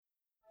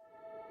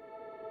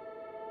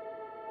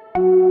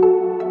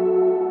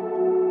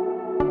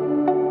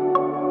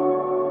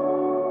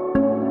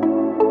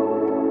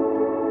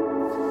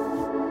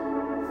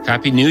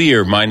Happy New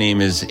Year. My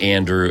name is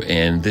Andrew,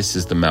 and this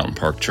is the Mountain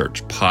Park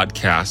Church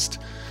podcast.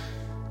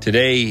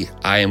 Today,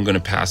 I am going to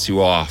pass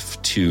you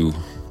off to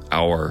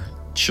our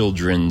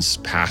children's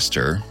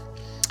pastor,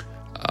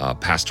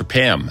 Pastor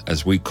Pam,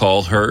 as we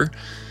call her,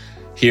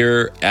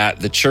 here at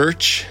the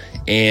church.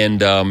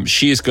 And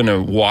she is going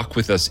to walk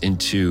with us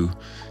into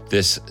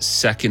this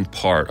second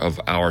part of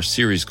our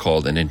series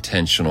called An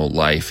Intentional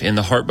Life. And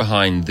the heart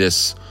behind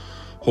this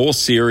whole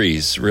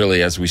series,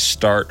 really, as we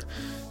start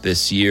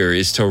this year,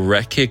 is to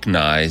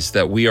recognize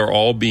that we are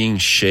all being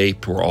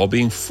shaped, we're all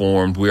being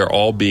formed, we are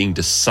all being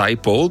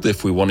discipled,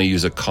 if we want to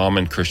use a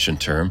common Christian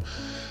term.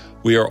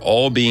 We are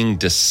all being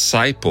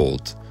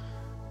discipled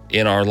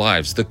in our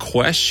lives. The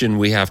question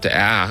we have to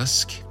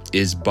ask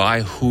is,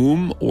 by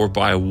whom or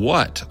by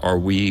what are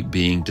we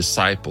being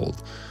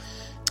discipled?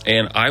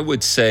 And I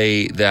would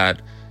say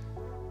that,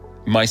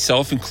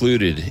 myself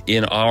included,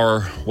 in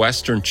our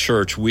Western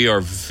church, we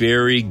are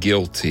very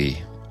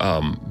guilty,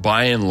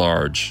 by and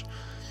large,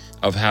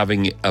 of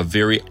having a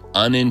very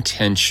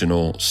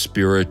unintentional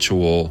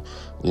spiritual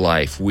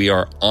life. We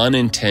are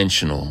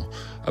unintentional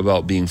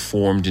about being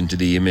formed into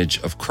the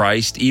image of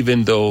Christ,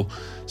 even though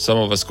some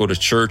of us go to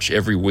church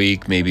every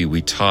week, maybe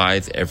we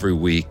tithe every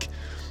week,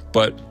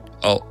 but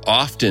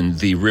often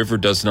the river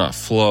does not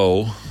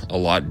flow a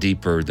lot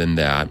deeper than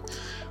that.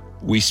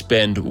 We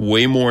spend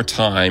way more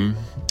time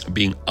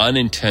being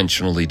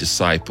unintentionally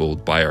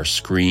discipled by our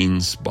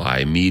screens,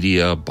 by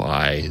media,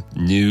 by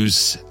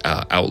news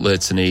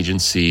outlets and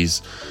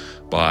agencies,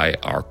 by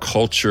our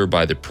culture,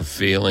 by the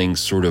prevailing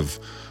sort of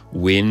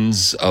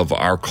winds of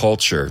our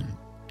culture.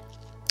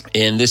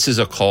 And this is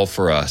a call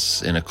for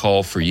us, and a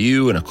call for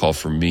you, and a call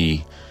for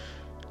me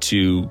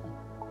to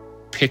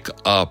pick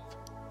up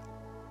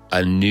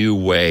a new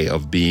way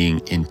of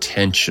being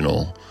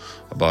intentional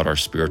about our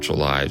spiritual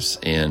lives.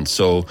 And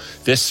so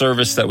this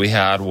service that we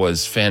had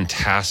was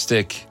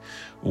fantastic.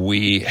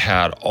 We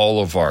had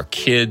all of our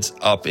kids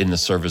up in the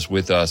service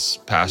with us.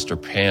 Pastor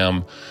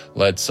Pam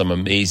led some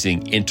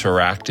amazing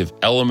interactive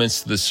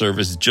elements to the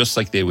service, just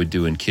like they would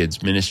do in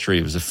kids ministry.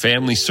 It was a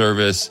family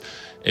service.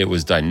 It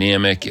was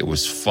dynamic. It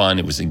was fun.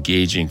 It was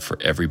engaging for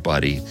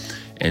everybody.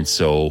 And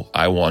so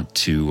I want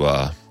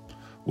to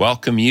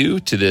welcome you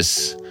to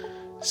this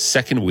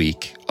second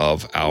week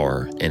of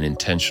our An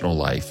Intentional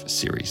Life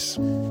series.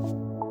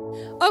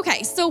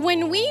 Okay, so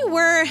when we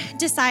were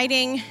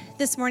deciding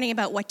this morning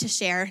about what to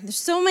share, there's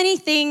so many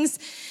things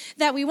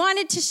that we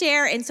wanted to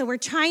share, and so we're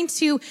trying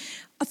to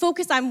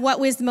focus on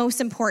what was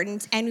most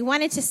important, and we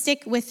wanted to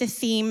stick with the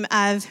theme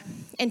of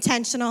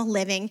intentional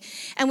living.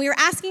 And we were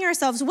asking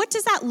ourselves, what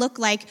does that look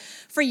like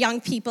for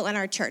young people in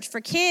our church, for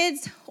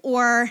kids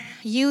or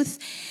youth?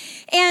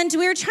 And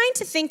we were trying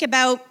to think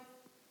about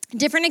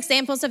different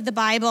examples of the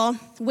Bible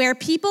where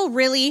people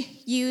really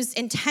use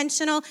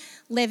intentional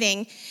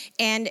living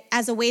and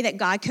as a way that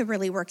God could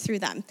really work through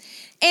them.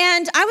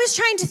 And I was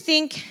trying to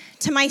think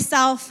to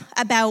myself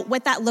about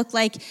what that looked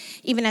like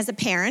even as a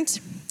parent.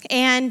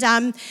 And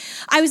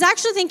I was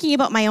actually thinking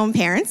about my own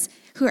parents,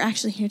 who are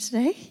actually here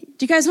today.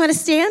 Do you guys want to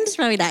stand?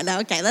 Probably not. No,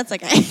 okay, that's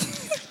okay.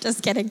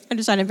 Just kidding. I'm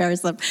just trying to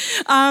embarrass them.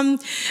 And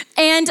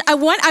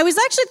I was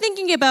actually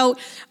thinking about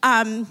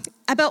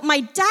my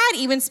dad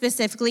even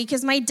specifically,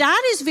 because my dad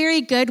is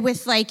very good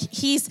with, like,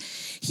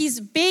 he's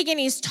big and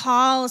he's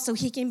tall, so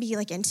he can be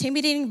like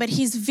intimidating, but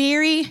he's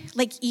very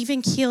like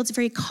even keeled,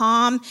 very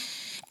calm.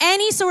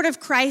 Any sort of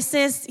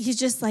crisis, he's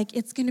just like,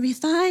 it's gonna be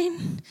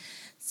fine.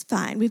 It's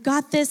fine. We've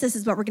got this. This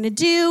is what we're going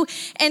to do.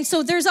 And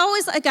so there's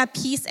always like a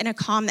peace and a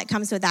calm that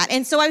comes with that.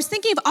 And so I was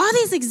thinking of all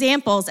these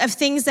examples of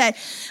things that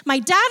my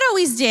dad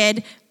always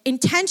did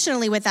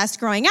intentionally with us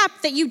growing up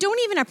that you don't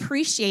even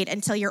appreciate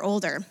until you're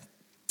older.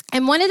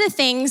 And one of the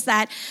things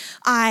that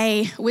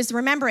I was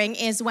remembering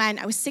is when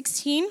I was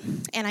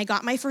 16 and I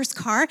got my first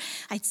car.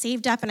 I'd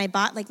saved up and I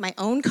bought like my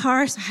own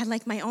car, so I had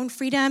like my own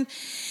freedom.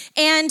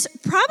 And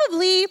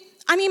probably,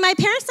 my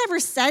parents never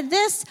said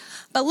this,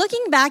 but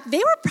looking back, they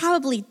were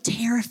probably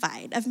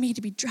terrified of me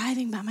to be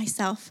driving by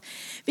myself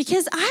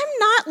because I'm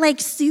not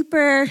like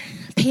super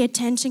pay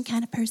attention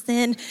kind of person.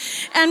 And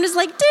I'm just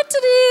like,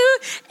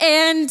 do-do-do.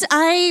 And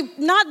I'm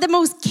not the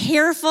most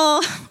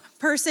careful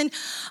person.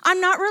 I'm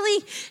not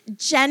really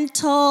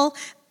gentle.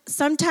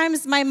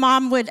 Sometimes my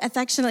mom would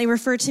affectionately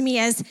refer to me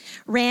as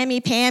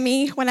Rammy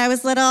Pammy when I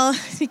was little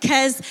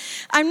because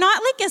I'm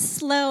not like a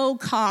slow,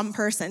 calm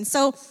person.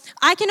 So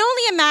I can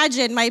only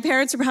imagine my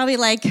parents were probably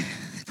like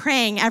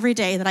praying every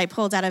day that I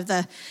pulled out of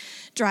the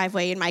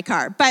driveway in my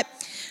car. But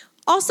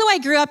also I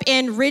grew up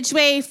in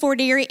Ridgeway, Fort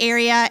Erie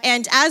area.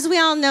 And as we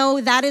all know,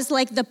 that is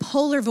like the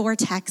polar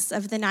vortex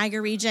of the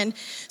Niagara region.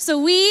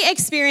 So we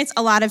experience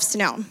a lot of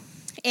snow.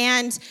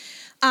 And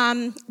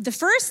the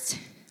first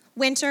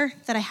winter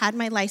that I had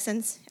my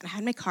license and I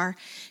had my car,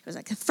 it was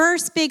like the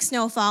first big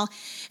snowfall.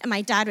 And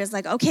my dad was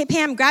like, okay,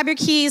 Pam, grab your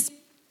keys.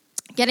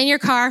 get in your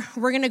car,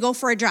 we're gonna go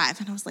for a drive.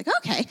 And I was like,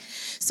 okay.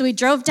 So we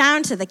drove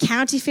down to the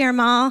County Fair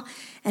Mall.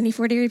 Any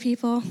Fort Erie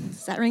people?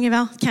 Does that ring a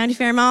bell? County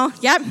Fair Mall?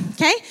 Yep,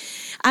 okay.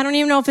 I don't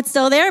even know if it's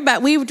still there,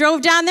 but we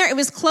drove down there. It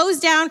was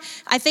closed down,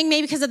 I think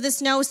maybe because of the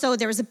snow. So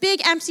there was a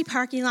big empty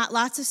parking lot,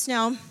 lots of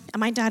snow. And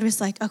my dad was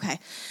like, okay,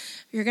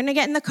 you're gonna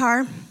get in the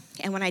car.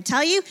 And when I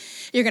tell you,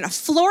 you're gonna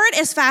floor it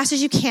as fast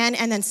as you can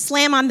and then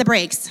slam on the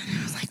brakes. And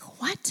I was like,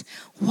 what?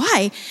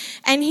 Why?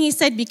 And he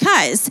said,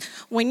 because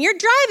when you're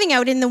driving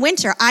out in the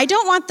winter, I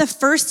don't want the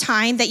first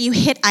time that you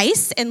hit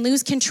ice and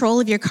lose control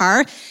of your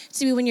car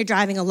to be when you're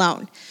driving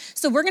alone.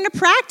 So we're gonna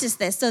practice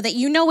this so that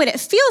you know what it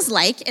feels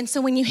like. And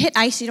so when you hit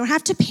ice, you don't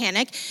have to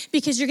panic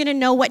because you're gonna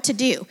know what to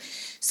do.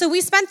 So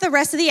we spent the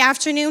rest of the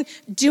afternoon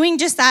doing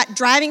just that,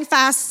 driving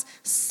fast,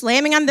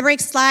 slamming on the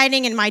brakes,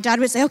 sliding, and my dad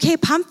would say, okay,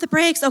 pump the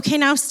brakes, okay,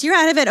 now steer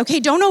out of it, okay,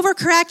 don't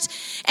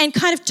overcorrect, and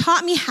kind of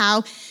taught me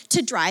how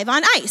to drive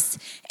on ice.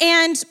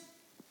 And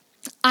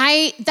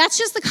that's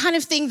just the kind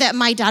of thing that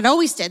my dad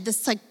always did,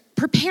 this like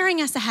preparing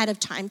us ahead of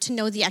time to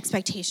know the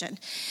expectation.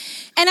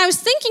 And I was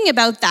thinking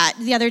about that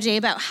the other day,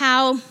 about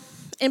how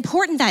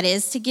important that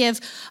is to give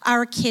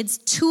our kids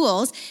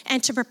tools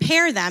and to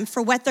prepare them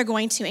for what they're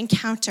going to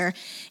encounter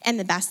in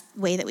the best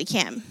way that we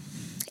can.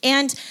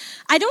 And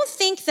I don't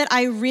think that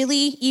I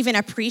really even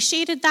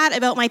appreciated that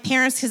about my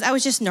parents because that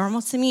was just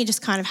normal to me,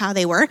 just kind of how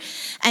they were,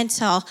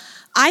 until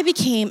I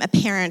became a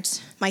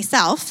parent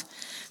myself.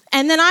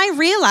 And then I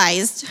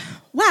realized,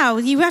 wow,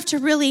 you have to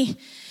really,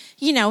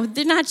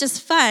 they're not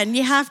just fun.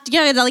 You have to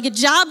get like a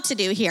job to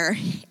do here.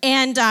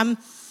 And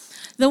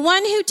the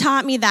one who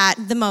taught me that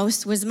the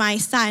most was my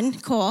son,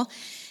 Cole.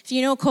 If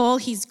you know Cole,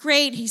 he's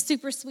great. He's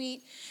super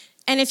sweet.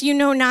 And if you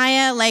know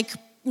Naya,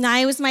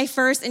 Naya was my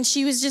first, and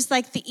she was just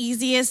like the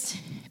easiest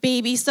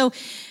baby. So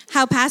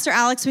how Pastor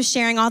Alex was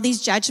sharing all these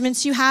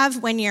judgments you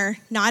have when you're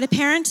not a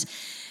parent,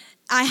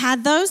 I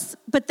had those,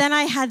 but then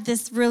I had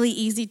this really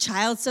easy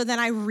child, so then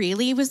I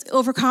really was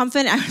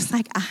overconfident. I was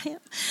like, I am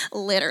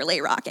literally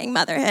rocking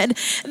motherhood.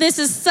 This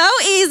is so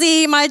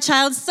easy. My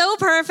child's so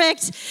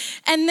perfect.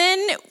 And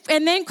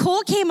then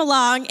Cole came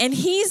along, and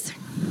he's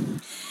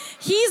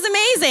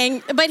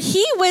amazing, but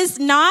he was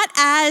not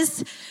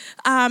as,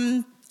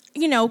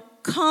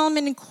 calm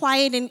and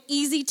quiet and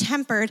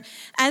easy-tempered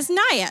as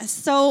Naya.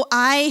 So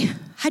I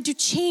had to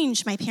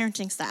change my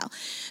parenting style.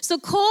 So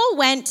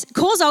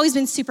Cole's always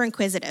been super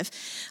inquisitive.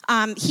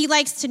 He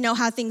likes to know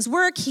how things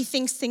work. He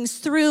thinks things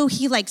through.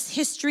 He likes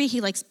history.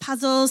 He likes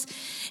puzzles.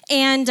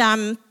 And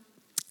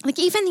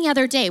even the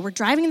other day, we're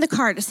driving in the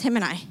car, just him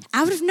and I.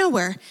 Out of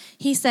nowhere,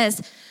 he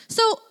says,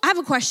 so I have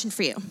a question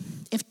for you.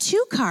 If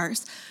two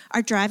cars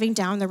are driving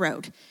down the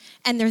road,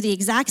 and they're the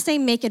exact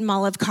same make and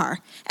model of car,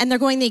 and they're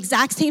going the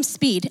exact same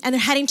speed, and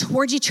they're heading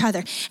towards each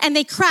other, and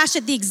they crash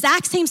at the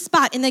exact same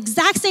spot in the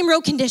exact same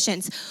road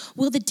conditions,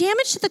 will the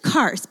damage to the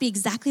cars be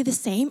exactly the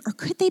same, or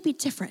could they be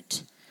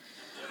different?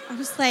 I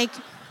was like,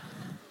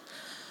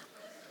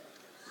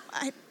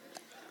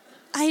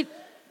 I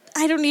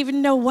don't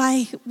even know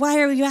why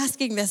are you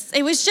asking this?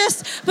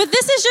 But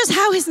this is just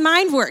how his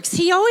mind works.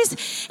 He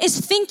always is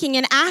thinking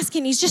and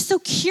asking. He's just so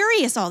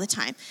curious all the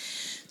time.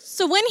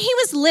 So when he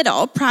was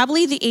little,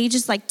 probably the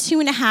ages like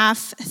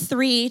 2.5,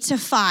 3 to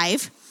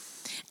 5,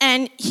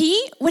 and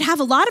he would have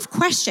a lot of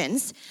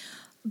questions,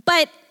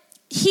 but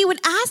he would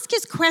ask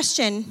his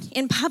question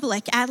in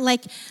public at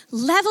like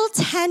level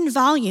 10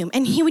 volume,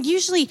 and he would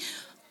usually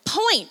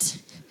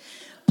point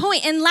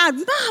and loud,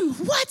 Mom,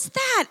 what's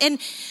that? And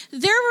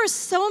there were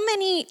so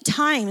many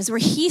times where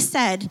he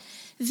said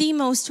the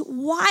most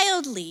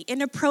wildly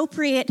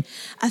inappropriate,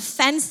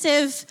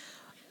 offensive,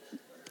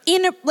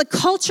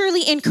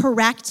 culturally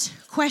incorrect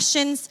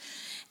questions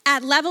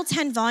at level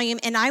 10 volume,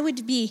 and I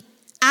would be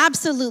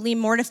absolutely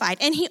mortified.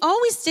 And he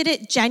always did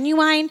it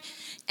genuine,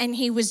 and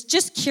he was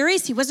just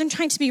curious. He wasn't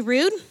trying to be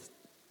rude,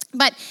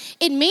 but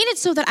it made it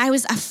so that I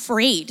was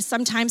afraid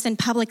sometimes in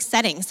public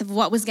settings of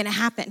what was going to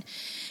happen.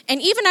 And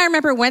even I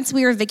remember once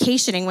we were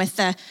vacationing with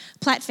the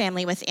Platt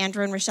family, with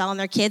Andrew and Rochelle and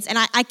their kids, and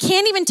I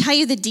can't even tell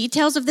you the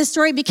details of this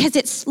story because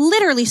it's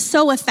literally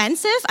so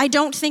offensive. I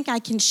don't think I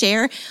can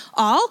share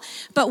all,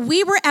 but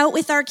we were out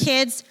with our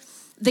kids.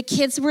 The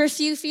kids were a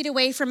few feet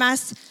away from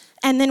us,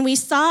 and then we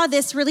saw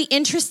this really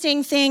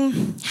interesting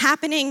thing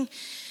happening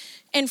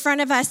in front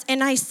of us,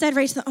 and I said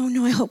right to them, oh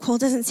no, I hope Cole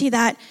doesn't see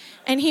that.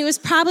 And he was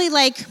probably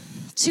like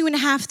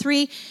 2.5,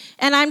 3,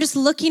 and I'm just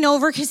looking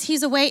over because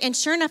he's away, and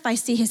sure enough, I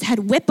see his head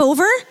whip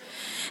over,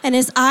 and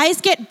his eyes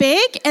get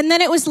big, and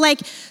then it was like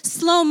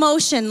slow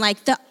motion,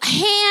 like the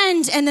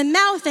hand and the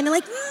mouth, and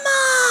like,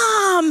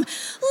 Mom,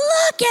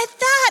 look at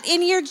that,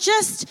 and you're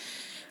just,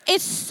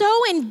 it's so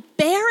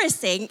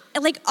embarrassing.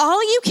 Like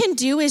all you can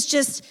do is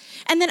just,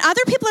 and then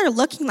other people are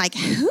looking like,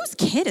 whose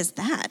kid is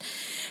that?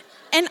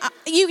 And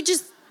you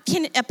just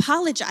can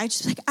apologize,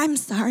 just like, I'm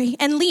sorry,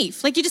 and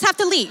leave. Like you just have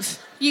to leave.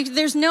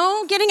 There's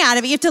no getting out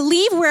of it. You have to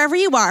leave wherever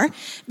you are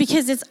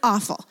because it's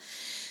awful.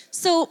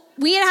 So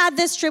we had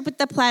this trip with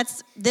the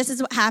Platts. This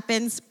is what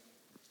happens.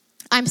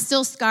 I'm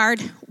still scarred.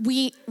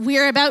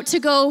 We're about to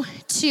go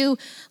to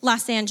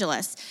Los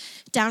Angeles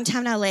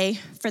downtown LA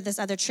for this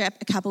other trip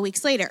a couple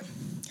weeks later.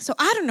 So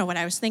I don't know what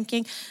I was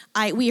thinking.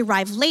 We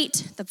arrived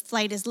late. The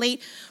flight is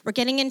late. We're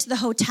getting into the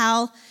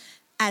hotel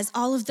as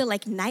all of the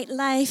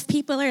nightlife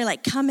people are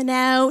coming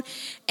out.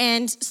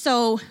 And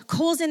so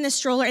Cole's in the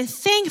stroller, and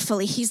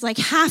thankfully he's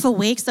half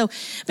awake. But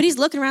he's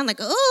looking around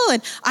oh,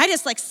 and I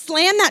just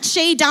slammed that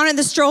shade down in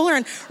the stroller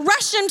and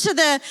rushed him to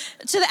the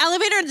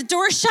elevator, and the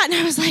door shut, and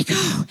I was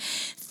oh,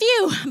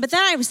 phew. But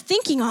then I was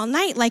thinking all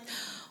night, what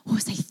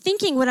was I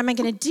thinking? What am I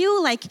gonna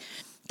do?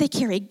 They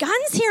carry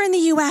guns here in the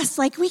U.S.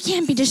 We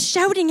can't be just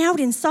shouting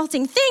out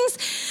insulting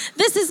things.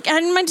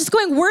 I'm just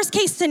going worst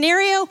case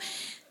scenario.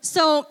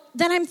 So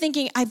then I'm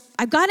thinking,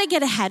 I've got to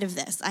get ahead of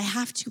this. I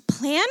have to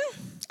plan.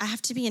 I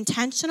have to be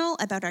intentional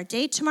about our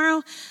day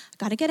tomorrow. I've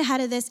got to get ahead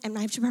of this, and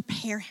I have to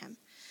prepare him.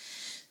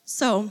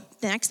 So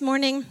the next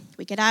morning,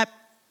 we get up,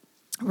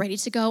 ready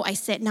to go. I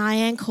sit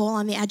Naya and Cole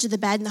on the edge of the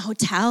bed in the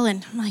hotel,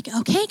 and I'm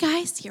okay,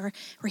 guys, we're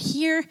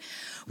here.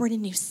 We're in a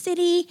new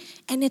city,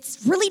 and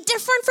it's really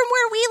different from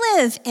where we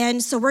live.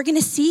 And so we're going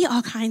to see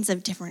all kinds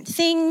of different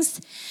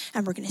things,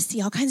 and we're going to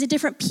see all kinds of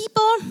different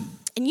people.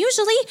 And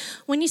usually,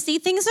 when you see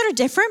things that are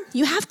different,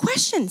 you have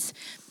questions,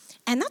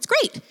 and that's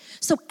great.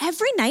 So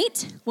every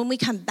night, when we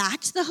come back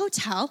to the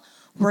hotel,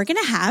 we're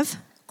going to have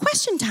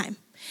question time.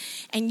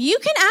 And you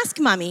can ask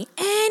Mommy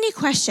any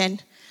question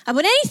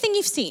about anything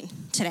you've seen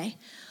today.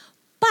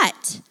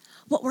 But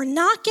what we're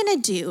not going to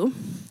do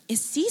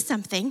is see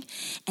something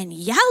and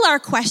yell our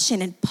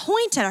question and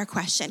point at our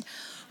question.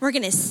 We're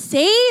going to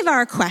save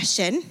our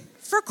question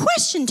for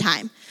question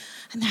time.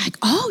 And they're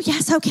oh,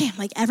 yes, okay.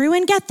 I'm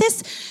everyone get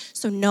this?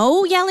 So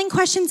no yelling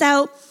questions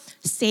out.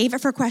 Save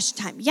it for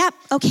question time. Yep,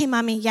 okay,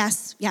 Mommy,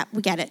 yes, yep,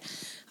 we get it.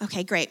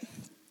 Okay, great.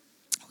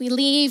 We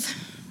leave.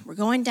 We're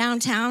going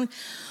downtown.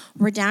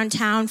 We're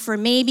downtown for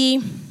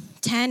maybe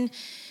 10,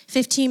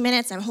 15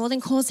 minutes. I'm holding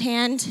Cole's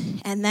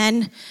hand, and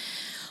then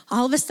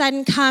all of a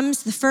sudden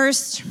comes the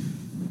first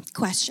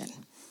question.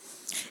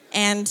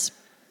 And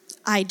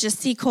I just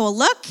see Cole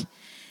look,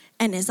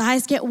 and his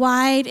eyes get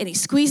wide, and he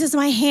squeezes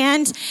my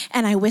hand,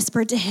 and I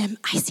whispered to him,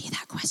 I see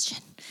that question.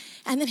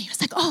 And then he was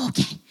oh,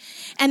 okay.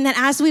 And then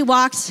as we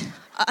walked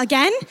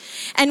again,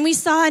 and we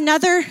saw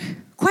another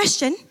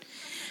question,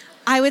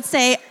 I would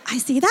say, I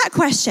see that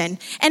question.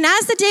 And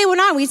as the day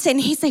went on, we'd say,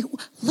 and he'd say,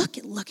 look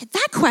at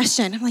that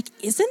question. I'm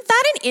isn't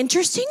that an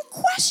interesting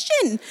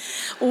question?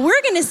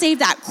 We're going to save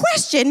that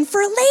question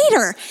for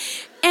later.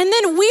 And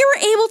then we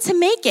were able to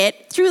make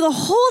it through the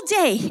whole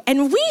day,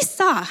 and we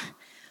saw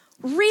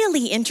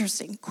really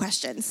interesting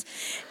questions.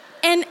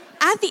 And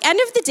at the end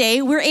of the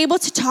day, we were able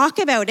to talk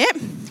about it,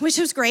 which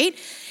was great.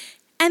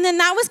 And then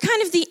that was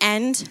kind of the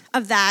end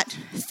of that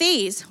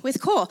phase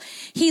with Cole.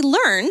 He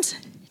learned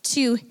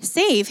to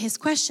save his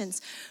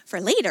questions for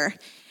later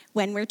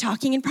when we're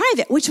talking in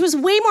private, which was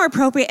way more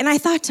appropriate. And I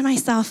thought to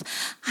myself,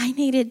 I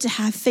needed to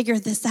have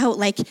figured this out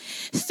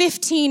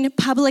 15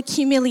 public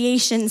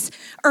humiliations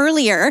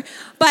earlier.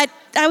 But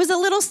I was a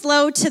little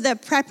slow to the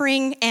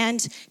prepping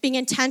and being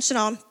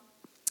intentional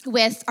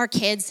with our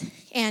kids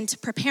and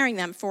preparing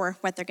them for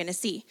what they're going to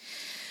see.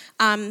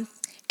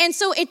 And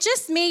so it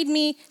just made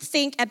me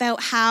think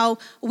about how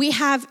we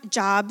have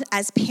jobs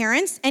as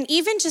parents and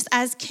even just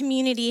as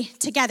community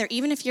together.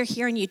 Even if you're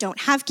here and you don't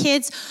have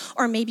kids,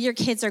 or maybe your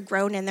kids are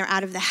grown and they're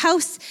out of the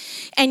house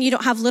and you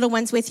don't have little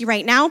ones with you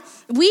right now,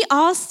 we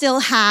all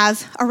still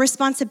have a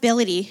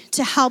responsibility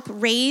to help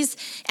raise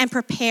and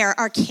prepare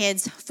our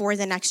kids for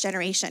the next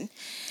generation.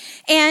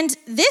 And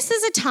this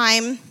is a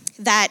time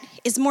that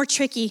is more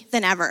tricky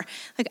than ever.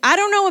 I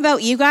don't know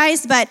about you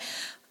guys, but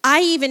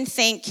I even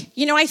think,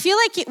 I feel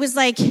it was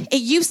it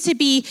used to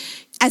be,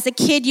 as a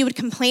kid, you would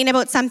complain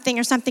about something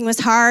or something was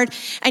hard,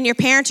 and your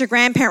parent or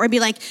grandparent would be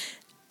oh,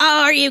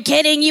 are you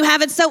kidding? You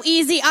have it so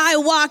easy. I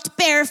walked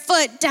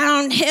barefoot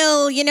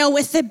downhill,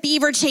 with the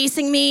beaver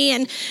chasing me,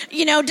 and,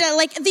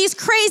 these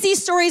crazy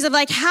stories of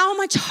how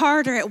much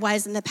harder it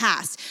was in the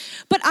past.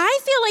 But I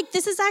feel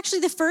this is actually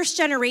the first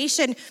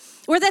generation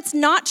where that's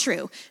not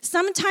true.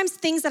 Sometimes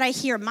things that I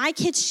hear my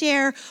kids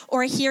share,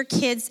 or I hear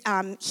kids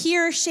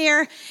here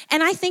share,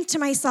 and I think to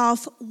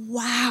myself,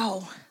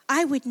 wow,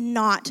 I would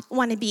not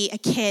want to be a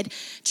kid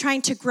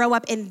trying to grow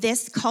up in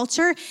this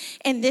culture,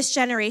 in this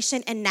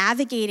generation, and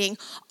navigating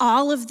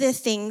all of the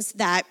things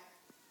that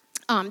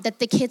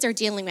the kids are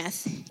dealing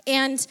with.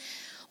 And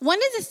one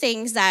of the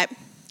things that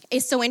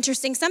is so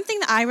interesting, something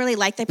that I really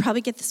like, I probably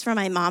get this from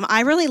my mom.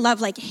 I really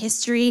love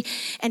history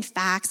and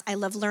facts. I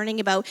love learning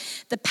about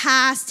the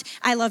past.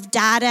 I love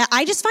data.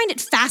 I just find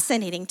it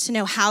fascinating to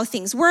know how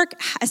things work,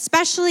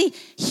 especially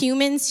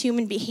human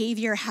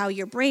behavior, how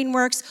your brain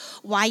works,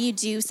 why you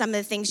do some of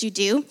the things you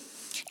do.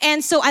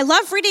 And so I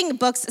love reading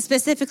books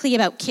specifically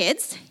about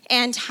kids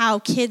and how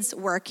kids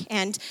work.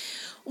 And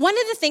one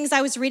of the things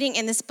I was reading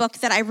in this book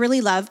that I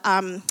really love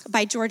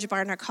by George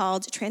Barna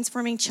called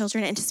Transforming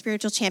Children into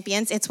Spiritual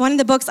Champions. It's one of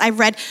the books I've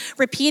read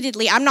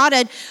repeatedly. I'm not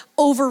an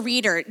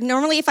overreader.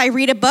 Normally, if I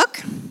read a book,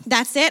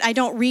 that's it. I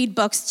don't read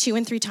books 2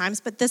 and 3 times,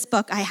 but this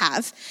book I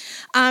have.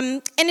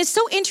 And it's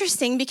so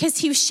interesting because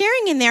he was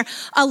sharing in there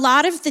a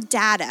lot of the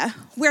data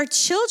where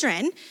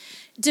children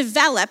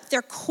develop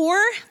their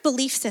core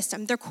belief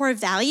system, their core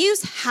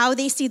values, how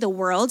they see the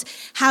world,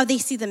 how they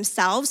see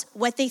themselves,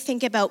 what they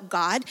think about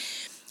God.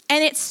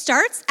 And it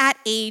starts at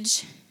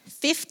age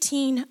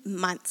 15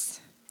 months.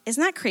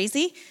 Isn't that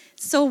crazy?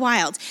 So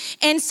wild.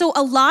 And so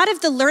a lot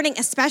of the learning,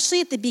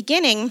 especially at the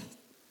beginning,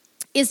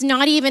 is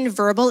not even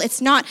verbal.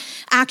 It's not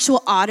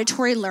actual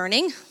auditory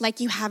learning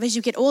like you have as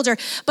you get older,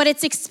 but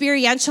it's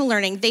experiential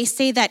learning. They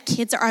say that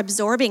kids are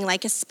absorbing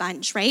like a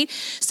sponge, right?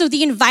 So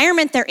the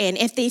environment they're in,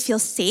 if they feel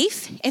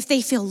safe, if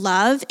they feel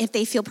loved, if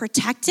they feel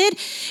protected,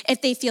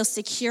 if they feel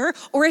secure,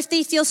 or if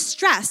they feel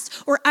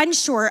stressed or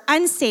unsure,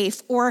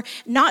 unsafe, or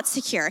not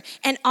secure.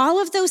 And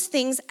all of those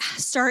things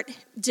start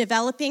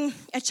developing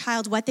a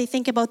child, what they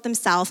think about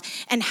themselves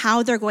and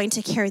how they're going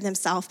to carry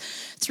themselves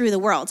through the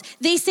world.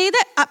 They say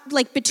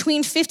that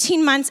between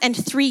 15 months and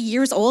 3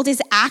 years old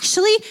is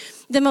actually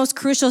the most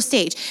crucial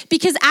stage,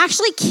 because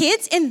actually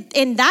kids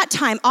in that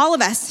time, all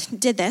of us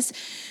did this,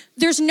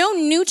 there's no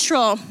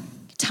neutral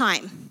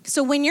time.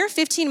 So when you're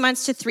 15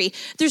 months to 3,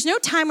 there's no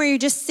time where you're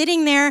just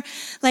sitting there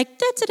like,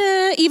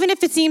 da-da-da, even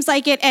if it seems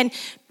like it, and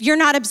you're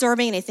not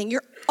absorbing anything.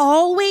 You're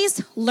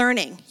always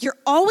learning. You're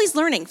always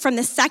learning. From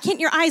the second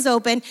your eyes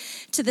open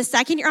to the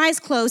second your eyes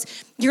close,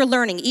 you're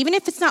learning. Even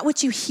if it's not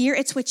what you hear,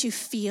 it's what you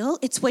feel,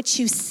 it's what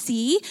you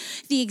see,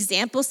 the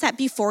example set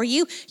before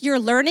you. You're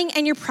learning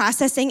and you're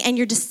processing and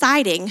you're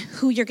deciding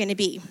who you're going to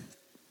be.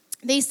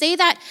 They say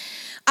that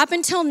up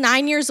until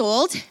 9 years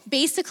old,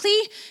 basically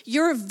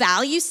your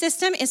value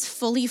system is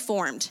fully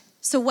formed.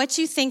 So what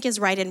you think is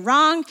right and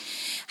wrong,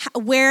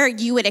 where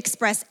you would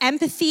express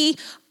empathy,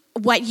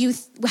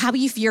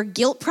 your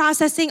guilt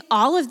processing,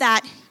 all of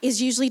that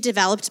is usually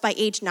developed by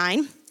age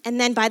 9. And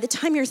then by the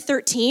time you're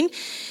 13,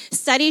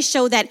 studies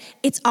show that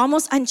it's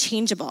almost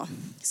unchangeable.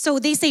 So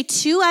they say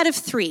 2 out of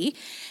 3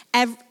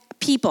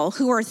 people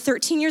who are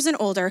 13 years and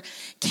older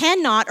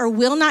cannot or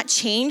will not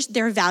change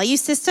their value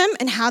system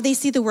and how they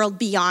see the world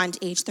beyond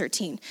age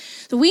 13.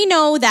 So we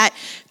know that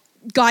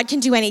God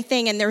can do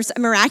anything and there's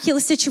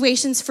miraculous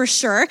situations for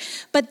sure,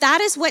 but that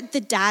is what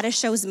the data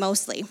shows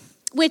mostly,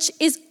 which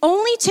is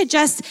only to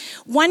just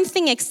one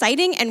thing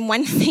exciting and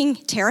one thing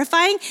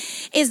terrifying,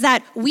 is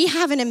that we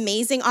have an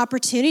amazing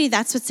opportunity.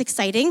 That's what's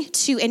exciting,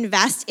 to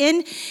invest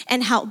in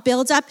and help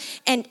build up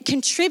and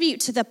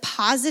contribute to the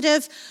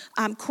positive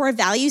core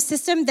value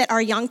system that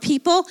our young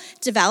people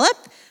develop.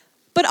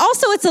 But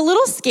also it's a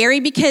little scary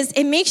because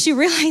it makes you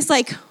realize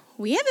like,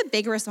 we have a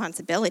big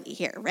responsibility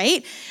here,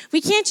 right? We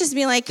can't just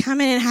be like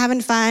coming and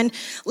having fun,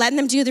 letting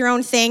them do their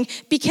own thing,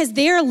 because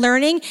they're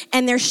learning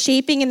and they're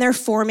shaping and they're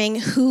forming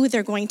who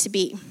they're going to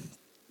be.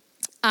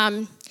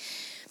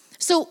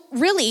 So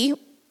really,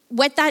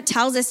 what that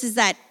tells us is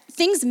that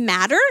things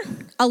matter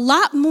a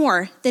lot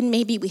more than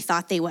maybe we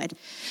thought they would.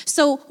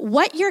 So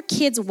what your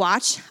kids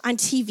watch on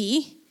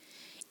TV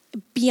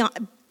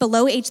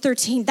below age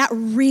 13, that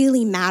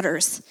really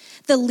matters.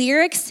 The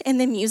lyrics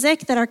and the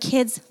music that our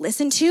kids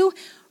listen to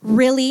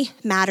really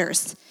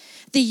matters.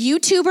 The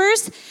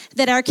YouTubers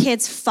that our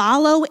kids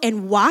follow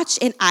and watch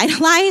and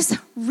idolize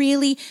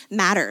really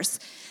matters.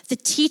 The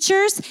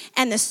teachers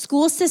and the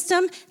school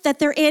system that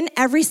they're in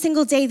every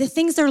single day, the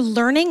things they're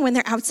learning when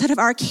they're outside of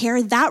our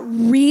care, that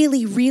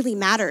really, really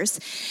matters.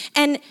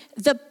 And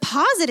the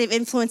positive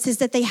influences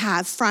that they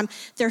have from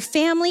their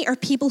family or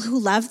people who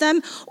love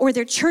them or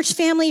their church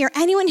family or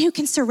anyone who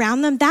can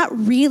surround them, that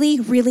really,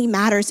 really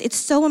matters. It's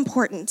so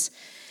important.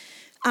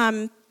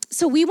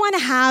 So we want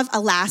to have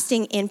a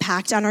lasting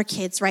impact on our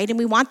kids, right? And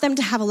we want them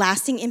to have a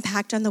lasting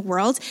impact on the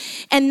world.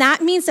 And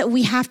that means that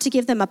we have to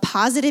give them a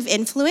positive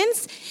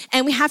influence,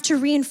 and we have to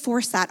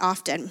reinforce that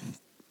often.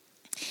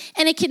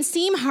 And it can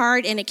seem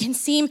hard and it can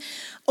seem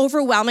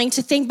overwhelming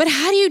to think, but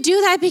how do you do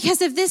that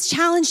because of this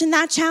challenge and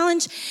that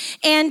challenge?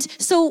 And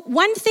so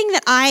one thing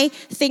that I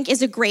think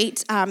is a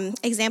great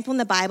example in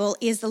the Bible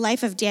is the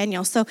life of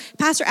Daniel. So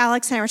Pastor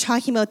Alex and I were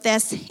talking about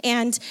this,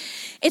 and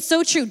it's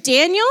so true.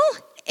 Daniel,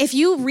 if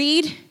you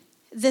read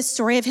the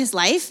story of his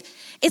life,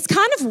 it's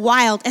kind of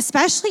wild,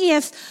 especially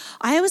if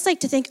I always like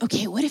to think,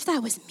 okay, what if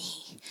that was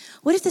me?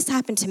 What if this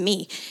happened to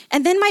me?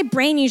 And then my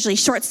brain usually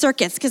short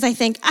circuits because I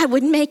think I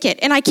wouldn't make it.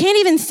 And I can't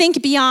even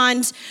think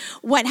beyond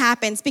what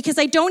happens because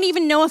I don't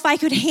even know if I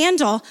could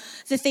handle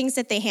the things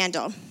that they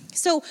handle.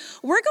 So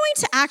we're going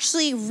to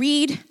actually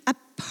read a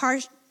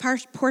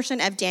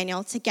portion of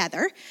Daniel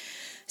together.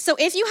 So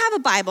if you have a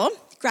Bible,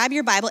 grab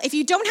your Bible. If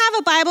you don't have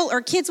a Bible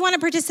or kids want to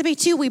participate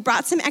too, we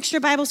brought some extra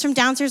Bibles from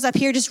downstairs up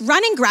here. Just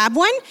run and grab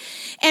one.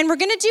 And we're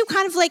going to do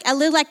kind of like a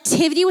little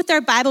activity with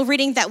our Bible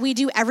reading that we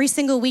do every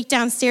single week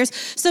downstairs.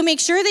 So make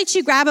sure that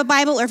you grab a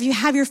Bible, or if you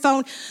have your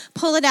phone,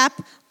 pull it up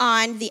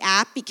on the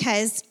app,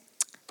 because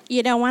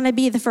you don't want to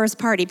be the first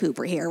party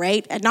pooper here,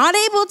 right? And not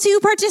able to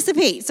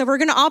participate. So we're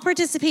going to all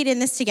participate in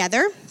this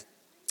together.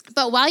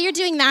 But while you're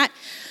doing that,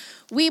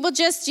 we will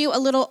just do a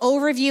little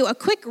overview, a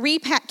quick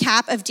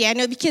recap of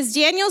Daniel, because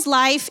Daniel's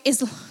life is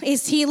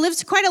he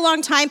lived quite a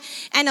long time,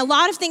 and a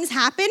lot of things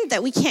happened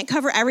that we can't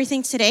cover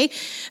everything today.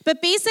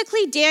 But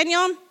basically,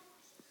 Daniel,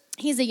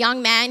 He's a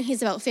young man.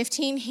 He's about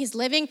 15. He's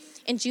living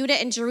in Judah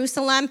and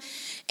Jerusalem,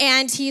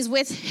 and he's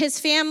with his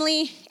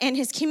family and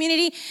his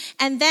community.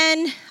 And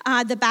then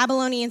the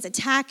Babylonians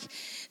attack.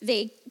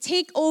 They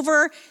take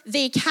over.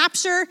 They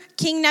capture.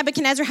 King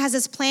Nebuchadnezzar has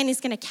this plan. He's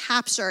going to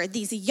capture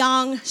these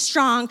young,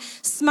 strong,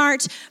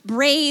 smart,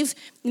 brave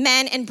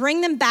men and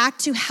bring them back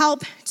to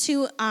help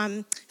to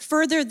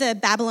further the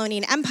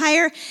Babylonian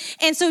Empire.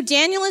 And so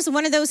Daniel is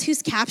one of those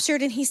who's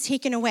captured and he's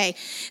taken away.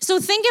 So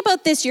think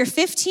about this. You're a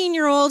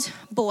 15-year-old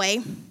boy.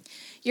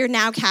 You're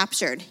now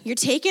captured. You're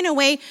taken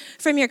away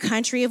from your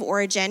country of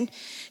origin.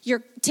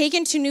 You're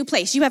taken to a new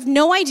place. You have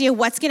no idea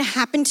what's going to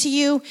happen to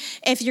you,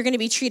 if you're going to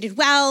be treated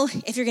well,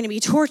 if you're going to be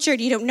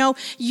tortured. You don't know.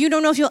 You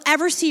don't know if you'll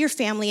ever see your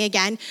family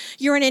again.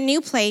 You're in a new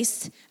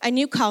place, a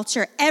new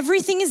culture.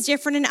 Everything is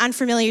different and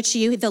unfamiliar to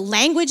you. The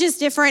language is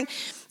different.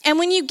 And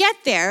when you get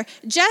there,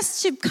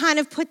 just to kind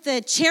of put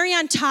the cherry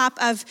on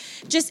top of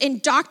just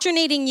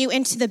indoctrinating you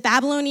into the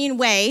Babylonian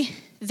way,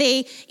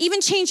 they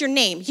even change your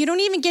name. You don't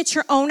even get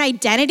your own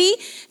identity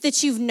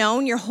that you've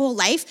known your whole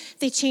life.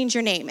 They change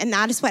your name. And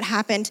that is what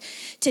happened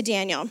to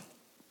Daniel.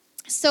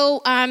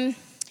 So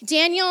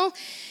Daniel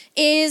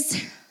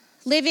is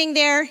living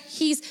there.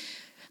 He's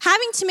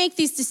having to make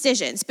these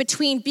decisions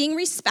between being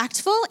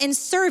respectful and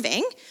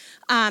serving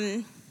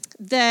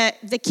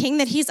the king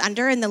that he's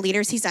under and the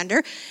leaders he's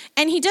under.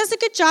 And he does a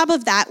good job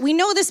of that. We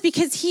know this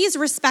because he's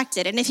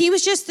respected. And if he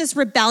was just this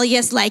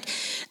rebellious, like,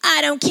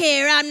 I don't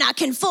care, I'm not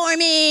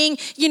conforming,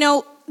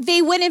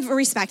 they wouldn't have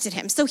respected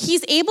him. So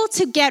he's able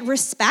to get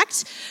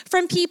respect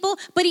from people,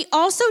 but he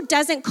also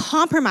doesn't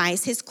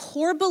compromise his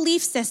core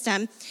belief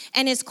system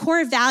and his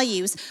core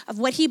values of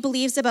what he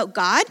believes about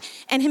God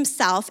and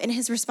himself and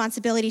his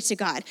responsibility to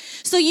God.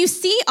 So you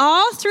see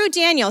all through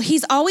Daniel,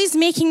 he's always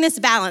making this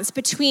balance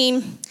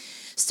between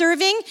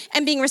serving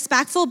and being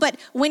respectful, but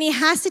when he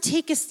has to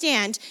take a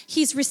stand,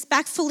 he's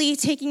respectfully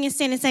taking a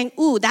stand and saying,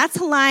 ooh, that's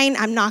a line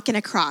I'm not going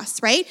to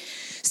cross, right?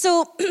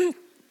 So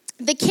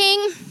the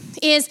king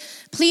is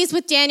pleased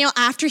with Daniel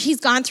after he's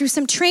gone through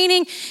some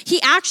training.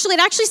 It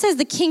actually says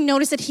the king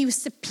noticed that he was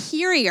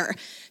superior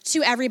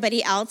to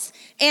everybody else,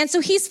 and so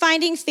he's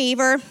finding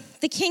favor.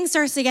 The king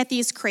starts to get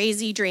these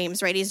crazy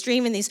dreams, right? He's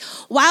dreaming these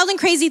wild and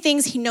crazy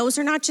things. He knows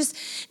they're not just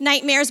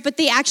nightmares, but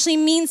they actually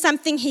mean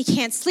something. He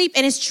can't sleep,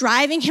 and it's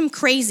driving him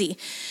crazy.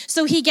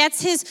 So he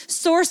gets his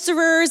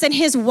sorcerers and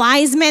his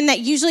wise men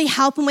that usually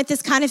help him with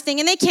this kind of thing,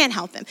 and they can't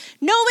help him.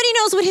 Nobody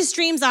knows what his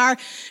dreams are.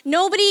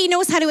 Nobody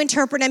knows how to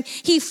interpret them.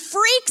 He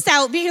freaks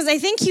out because I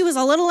think he was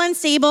a little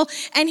unstable,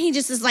 and he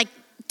just is like,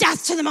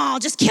 death to them all.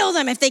 Just kill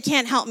them if they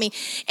can't help me.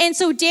 And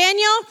so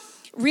Daniel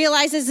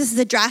realizes this is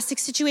a drastic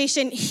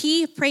situation.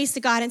 He prays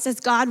to God and says,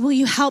 God, will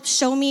you help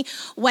show me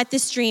what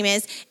this dream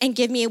is and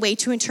give me a way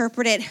to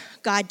interpret it?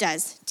 God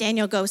does.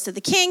 Daniel goes to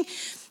the king.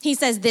 He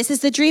says, this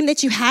is the dream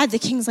that you had. The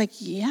king's like,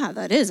 yeah,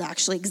 that is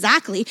actually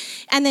exactly.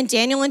 And then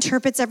Daniel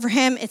interprets it for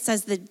him. It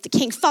says that the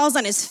king falls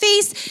on his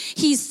face.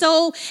 He's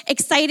so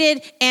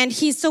excited and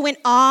he's so in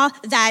awe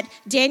that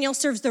Daniel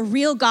serves the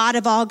real God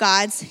of all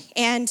gods.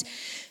 And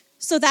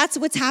so that's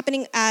what's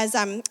happening as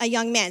a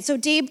young man. So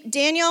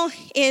Daniel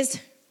is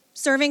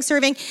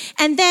serving.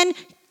 And then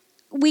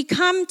we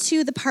come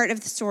to the part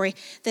of the story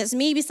that's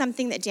maybe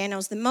something that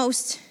Daniel's the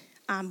most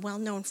well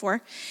known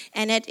for,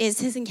 and it is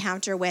his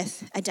encounter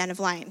with a den of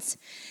lions.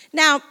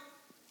 Now,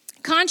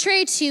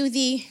 contrary to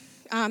the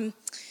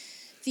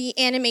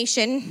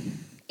animation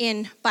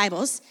in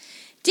Bibles,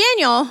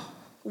 Daniel,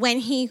 when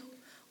he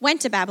went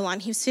to Babylon,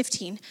 he was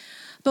 15.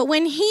 But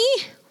when he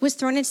was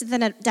thrown into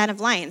the den of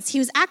lions, he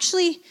was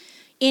actually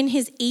in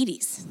his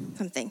 80s,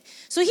 something.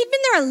 So he'd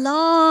been there a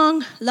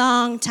long,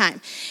 long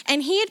time.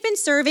 And he had been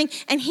serving,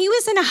 and he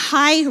was in a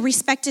high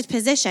respected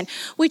position,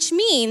 which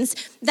means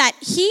that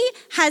he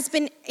has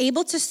been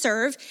able to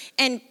serve,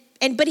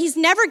 but he's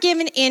never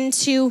given in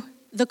to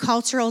the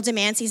cultural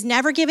demands. He's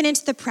never given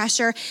into the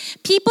pressure.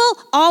 People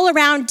all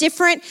around,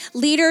 different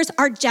leaders,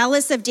 are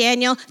jealous of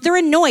Daniel. They're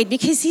annoyed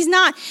because he's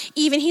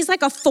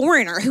like a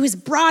foreigner who is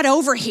brought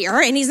over here,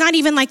 and he's not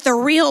even like the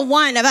real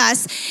one of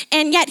us,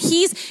 and yet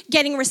he's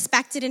getting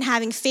respected and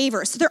having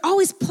favor. So they're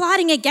always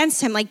plotting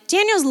against him. Like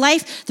Daniel's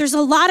life, there's a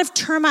lot of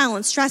turmoil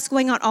and stress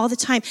going on all the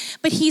time,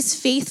 but he's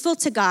faithful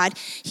to God.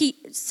 He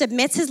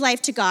submits his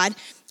life to God,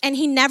 and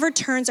he never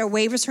turns or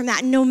wavers from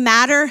that, no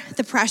matter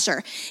the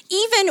pressure,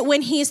 even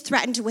when he is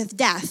threatened with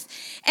death.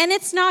 And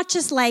it's not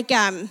just like,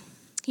 a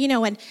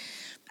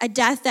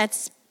death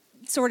that's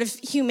sort of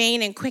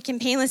humane and quick and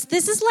painless.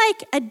 This is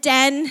like a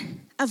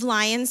den of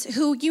lions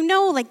who,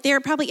 they're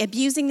probably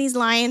abusing these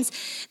lions.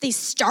 They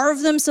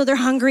starve them so they're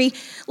hungry.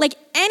 Like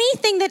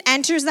anything that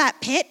enters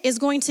that pit is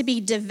going to be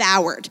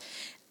devoured.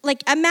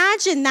 Like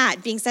imagine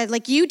that being said,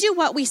 like you do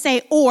what we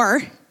say,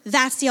 or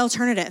that's the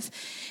alternative.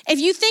 If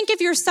you think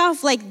of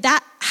yourself like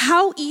that,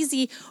 how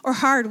easy or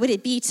hard would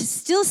it be to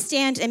still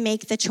stand and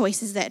make the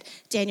choices that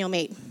Daniel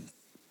made?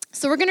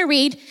 So we're going to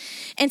read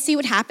and see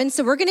what happens.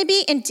 So we're going to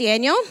be in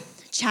Daniel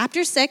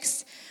chapter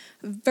 6,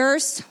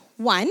 verse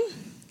 1.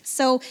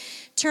 So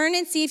turn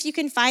and see if you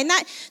can find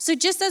that. So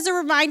just as a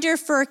reminder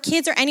for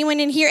kids or anyone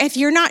in here, if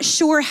you're not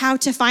sure how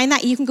to find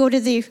that, you can go to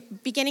the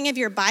beginning of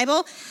your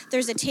Bible.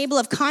 There's a table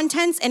of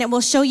contents, and it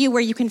will show you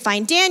where you can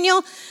find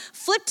Daniel.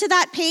 Flip to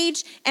that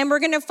page, and we're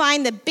going to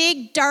find the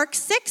big dark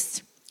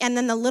 6, and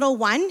then the little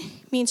 1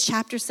 means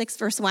chapter 6,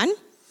 verse 1.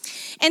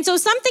 And so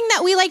something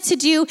that we like to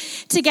do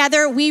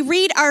together, we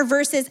read our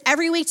verses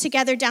every week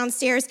together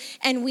downstairs,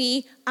 and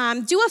we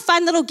do a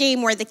fun little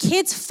game where the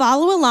kids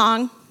follow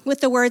along with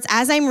the words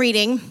as I'm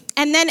reading,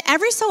 and then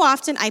every so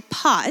often I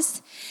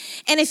pause,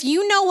 and if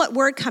you know what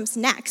word comes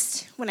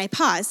next when I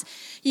pause,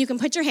 you can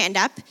put your hand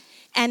up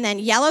and then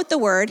yell out the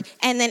word,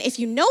 and then if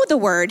you know the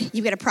word,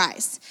 you get a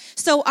prize.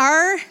 So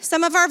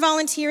some of our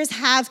volunteers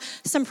have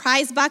some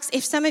prize bucks.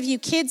 If some of you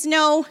kids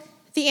know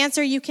the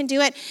answer, you can do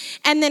it.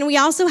 And then we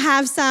also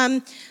have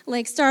some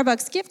like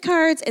Starbucks gift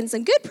cards and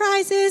some good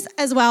prizes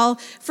as well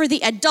for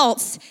the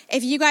adults.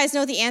 If you guys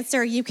know the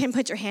answer, you can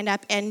put your hand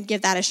up and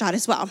give that a shot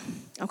as well.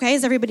 Okay,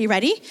 is everybody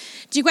ready?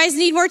 Do you guys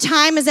need more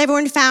time? Has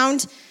everyone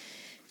found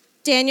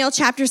Daniel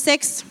chapter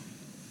 6?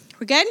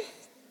 We're good?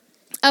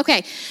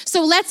 Okay,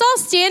 so let's all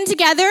stand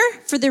together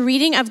for the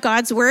reading of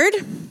God's word.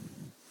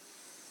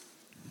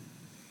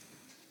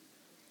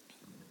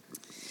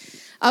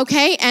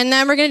 Okay, and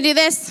then we're going to do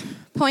this.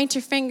 Point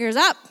your fingers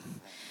up.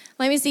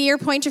 Let me see your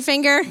pointer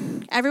finger.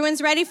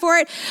 Everyone's ready for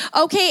it?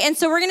 Okay, and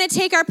so we're going to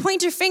take our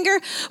pointer finger.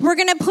 We're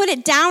going to put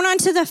it down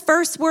onto the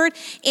first word.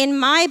 In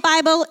my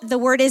Bible, the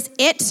word is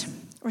it,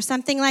 or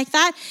something like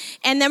that.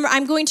 And then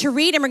I'm going to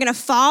read, and we're going to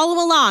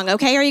follow along.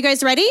 Okay, are you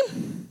guys ready?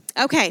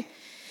 Okay.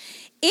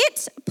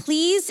 It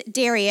pleased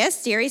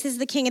Darius is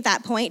the king at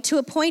that point, to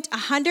appoint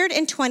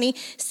 120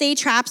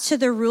 satraps to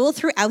the rule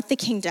throughout the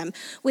kingdom,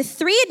 with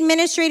 3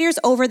 administrators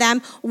over them,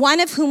 one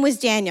of whom was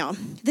Daniel.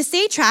 The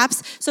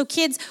satraps, so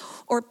kids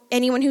or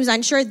anyone who's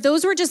unsure,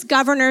 those were just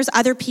governors,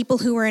 other people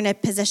who were in a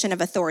position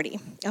of authority,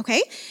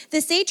 okay?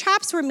 The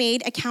satraps were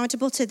made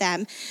accountable to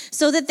them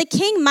so that the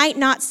king might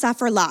not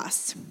suffer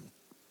loss.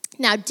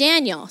 Now,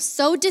 Daniel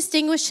so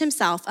distinguished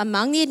himself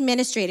among the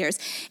administrators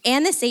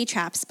and the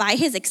satraps by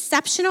his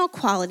exceptional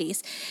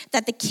qualities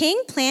that the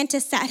king planned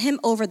to set him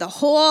over the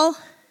whole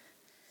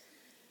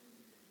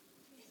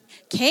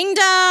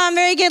kingdom.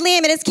 Very good,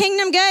 Liam. It is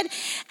kingdom good.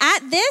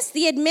 At this,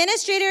 the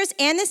administrators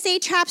and the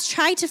satraps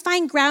tried to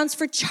find grounds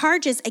for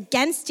charges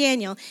against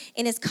Daniel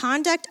in his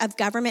conduct of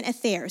government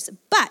affairs,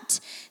 but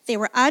they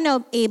were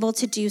unable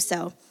to do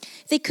so.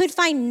 They could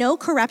find no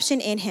corruption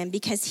in him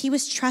because he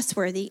was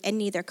trustworthy and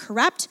neither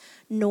corrupt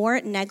nor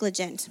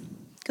negligent.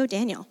 Go,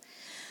 Daniel.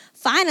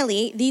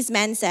 Finally, these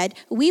men said,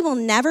 "We will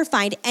never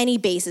find any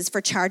basis for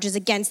charges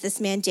against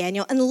this man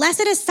Daniel unless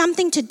it has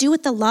something to do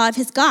with the law of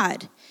his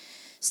God."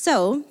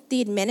 So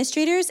the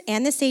administrators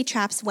and the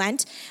satraps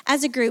went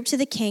as a group to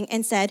the king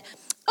and said,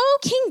 "Oh,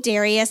 King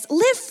Darius,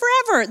 live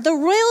forever. The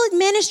royal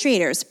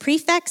administrators,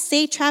 prefects,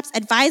 satraps,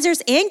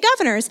 advisors, and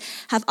governors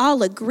have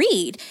all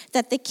agreed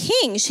that the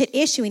king should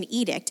issue an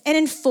edict and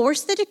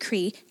enforce the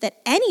decree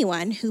that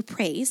anyone who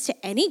prays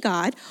to any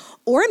god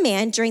or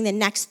man during the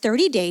next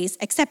 30 days,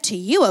 except to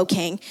you, O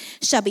king,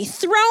 shall be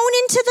thrown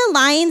into the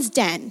lion's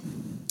den.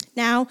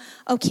 Now,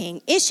 O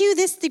king, issue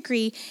this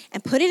decree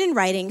and put it in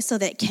writing so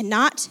that it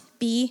cannot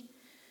be..."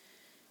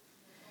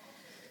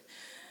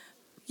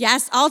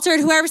 Yes,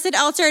 altered. Whoever said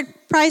altered,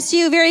 prize to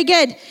you. Very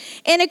good.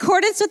 "In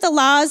accordance with the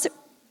laws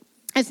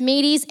of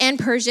Medes and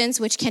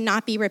Persians, which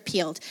cannot be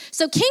repealed."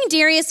 So King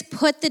Darius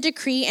put the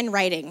decree in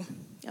writing.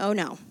 Oh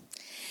no.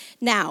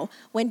 Now,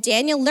 when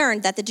Daniel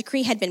learned that the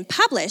decree had been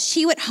published,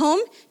 he went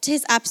home to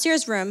his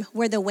upstairs room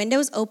where the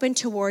windows opened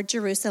toward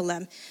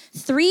Jerusalem.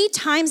 3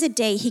 times a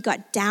day, he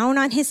got down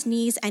on his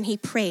knees and he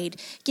prayed,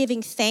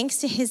 giving thanks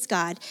to his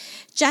God,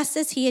 just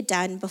as he had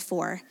done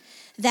before.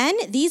 Then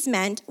these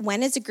men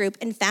went as a group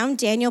and found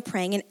Daniel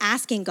praying and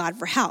asking God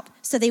for help.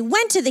 So they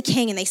went to the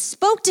king and they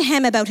spoke to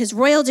him about his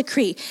royal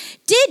decree.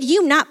 "Did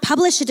you not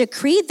publish a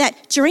decree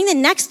that during the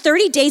next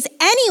 30 days,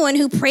 anyone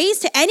who prays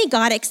to any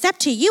god except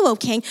to you, O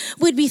king,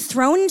 would be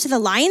thrown into the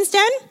lion's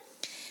den?"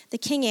 The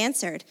king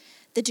answered,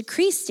 "The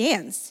decree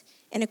stands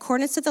in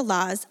accordance with the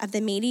laws of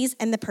the Medes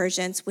and the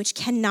Persians, which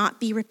cannot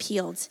be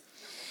repealed."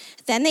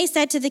 Then they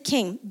said to the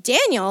king,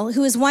 "Daniel,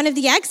 who is one of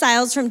the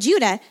exiles from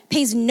Judah,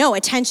 pays no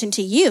attention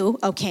to you,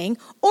 O king,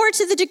 or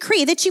to the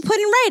decree that you put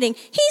in writing.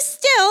 He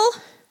still..."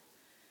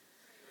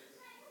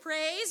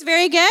 Praise,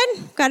 very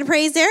good. Got a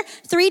praise there.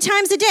 3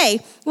 times a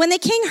day. When the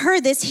king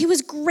heard this, he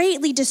was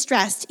greatly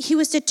distressed. He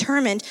was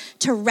determined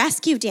to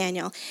rescue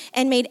Daniel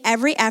and made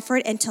every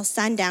effort until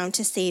sundown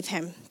to save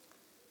him.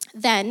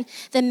 Then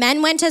the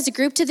men went as a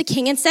group to the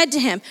king and said to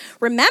him,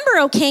 "Remember,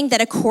 O king, that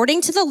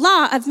according to the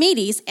law of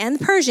Medes and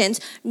the Persians,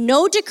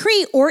 no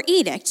decree or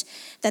edict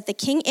that the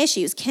king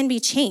issues can be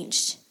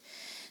changed."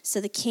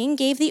 So the king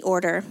gave the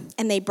order,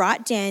 and they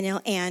brought Daniel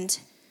and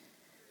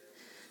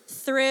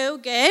threw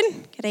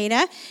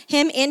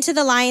him into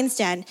the lion's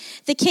den.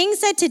 The king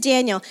said to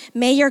Daniel,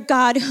 "May your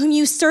God, whom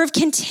you serve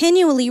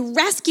continually,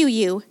 rescue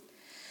you."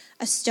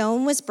 A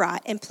stone was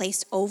brought and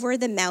placed over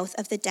the mouth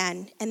of the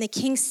den, and the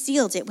king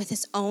sealed it with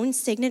his own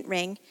signet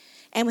ring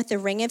and with the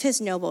ring of his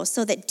nobles,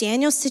 so that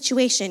Daniel's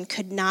situation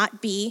could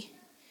not be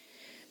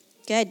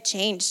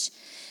changed.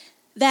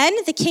 Then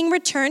the king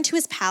returned to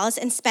his palace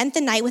and spent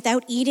the night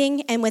without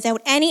eating and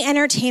without any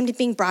entertainment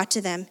being brought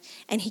to them,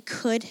 and he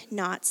could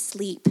not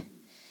sleep.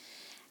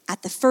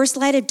 At the first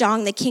light of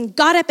dawn, the king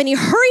got up and he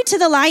hurried to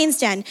the lion's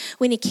den.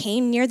 When he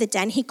came near the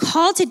den, he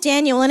called to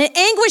Daniel in an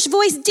anguished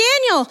voice,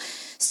 "Daniel,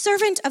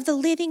 servant of the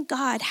living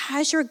God,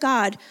 has your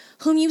God,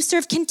 whom you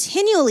serve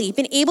continually,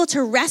 been able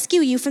to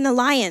rescue you from the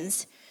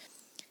lions?"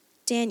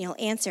 Daniel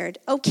answered,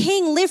 "O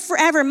king, live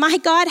forever. My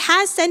God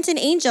has sent an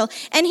angel,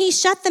 and he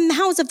shut the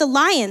mouths of the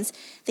lions.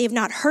 They have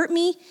not hurt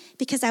me,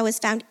 because I was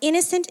found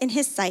innocent in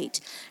his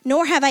sight,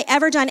 nor have I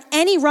ever done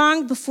any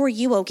wrong before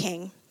you, O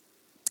king."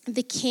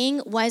 The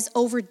king was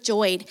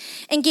overjoyed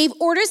and gave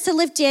orders to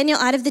lift Daniel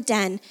out of the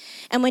den.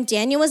 And when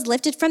Daniel was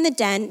lifted from the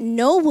den,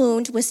 no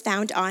wound was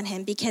found on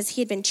him, because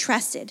he had been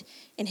trusted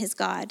in his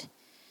God.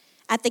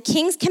 At the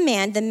king's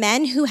command, the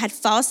men who had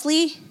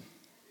falsely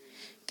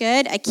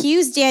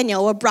accused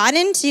Daniel were brought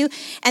into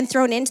and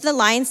thrown into the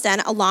lion's den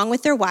along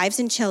with their wives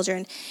and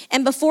children.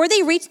 And before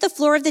they reached the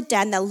floor of the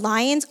den, the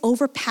lions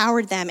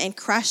overpowered them and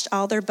crushed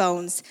all their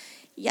bones.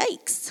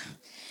 Yikes.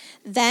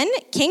 Then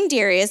King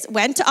Darius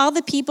went to all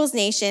the peoples,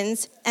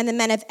 nations, and the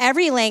men of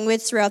every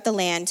language throughout the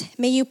land.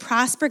 "May you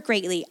prosper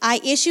greatly.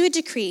 I issue a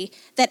decree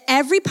that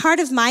every part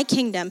of my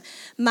kingdom,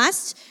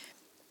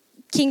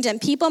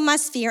 people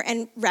must fear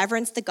and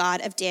reverence the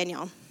God of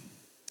Daniel."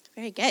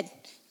 Very good.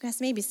 You guys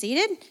may be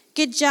seated.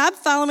 Good job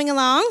following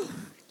along.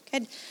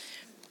 Good.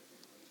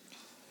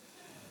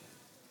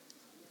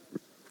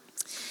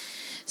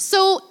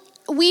 So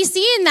we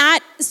see in that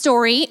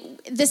story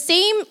the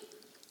same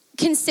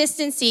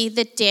consistency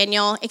that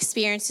Daniel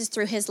experiences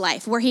through his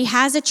life, where he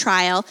has a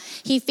trial,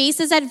 he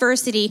faces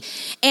adversity,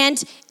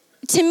 and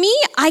to me,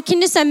 I can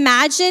just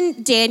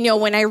imagine Daniel,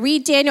 when I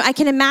read Daniel, I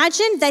can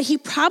imagine that he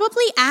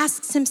probably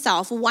asks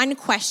himself one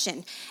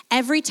question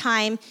every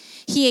time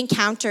he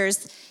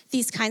encounters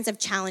these kinds of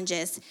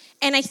challenges.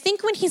 And I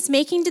think when he's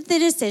making the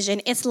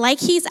decision, it's like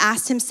he's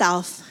asked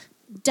himself,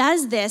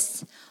 does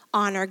this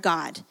honor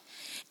God?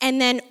 And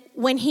then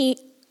when he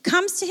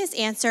comes to his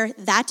answer,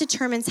 that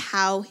determines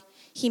how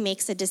he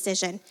makes a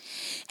decision.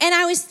 And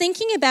I was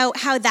thinking about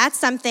how that's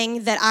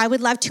something that I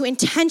would love to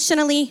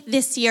intentionally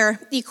this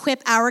year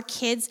equip our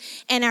kids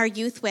and our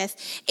youth with,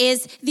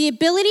 is the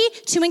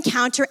ability to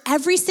encounter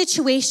every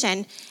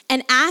situation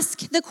and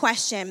ask the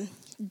question,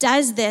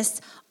 does this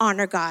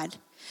honor God?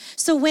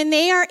 So when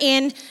they are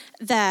in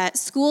the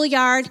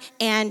schoolyard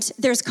and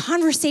there's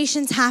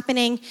conversations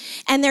happening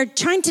and they're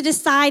trying to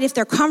decide if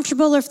they're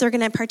comfortable or if they're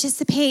going to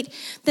participate,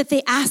 that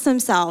they ask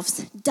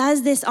themselves,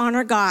 does this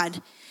honor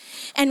God?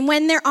 And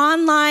when they're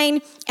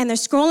online and they're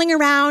scrolling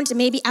around,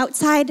 maybe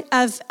outside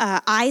of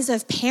eyes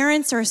of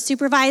parents or a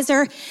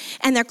supervisor,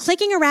 and they're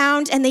clicking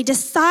around and they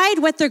decide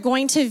what they're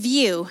going to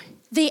view,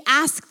 they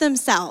ask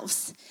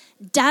themselves,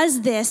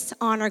 does this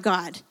honor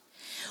God?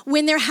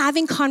 When they're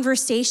having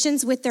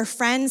conversations with their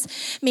friends,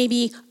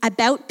 maybe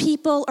about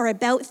people or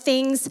about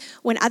things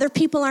when other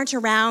people aren't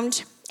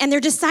around, and they're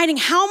deciding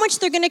how much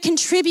they're going to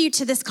contribute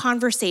to this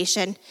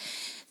conversation,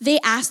 they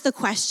ask the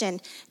question,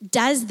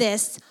 does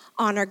this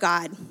honor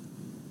God?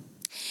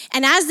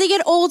 And as they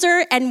get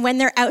older and when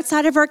they're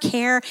outside of our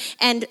care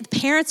and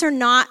parents are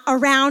not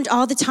around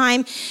all the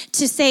time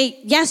to say,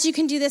 yes, you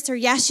can do this or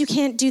yes, you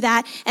can't do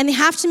that. And they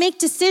have to make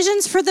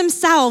decisions for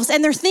themselves.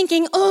 And they're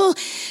thinking, oh,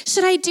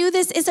 should I do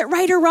this? Is it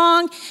right or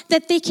wrong?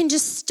 That they can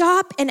just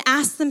stop and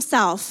ask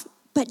themselves,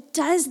 but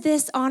does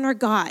this honor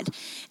God?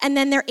 And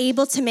then they're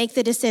able to make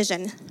the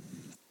decision.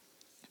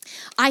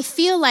 I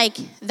feel like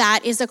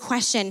that is a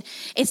question.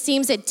 It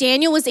seems that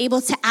Daniel was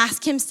able to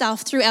ask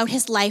himself throughout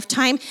his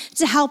lifetime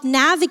to help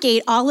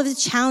navigate all of the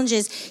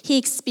challenges he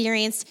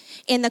experienced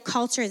in the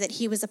culture that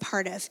he was a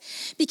part of.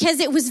 Because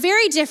it was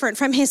very different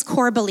from his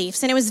core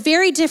beliefs, and it was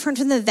very different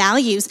from the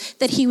values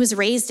that he was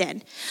raised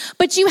in.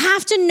 But you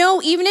have to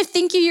know, even if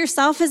think of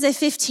yourself as a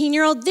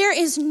 15-year-old, there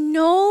is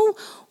no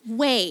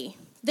way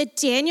that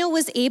Daniel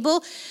was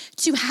able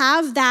to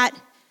have that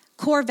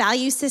core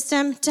value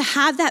system, to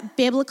have that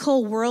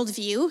biblical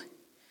worldview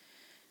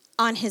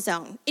on his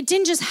own. It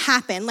didn't just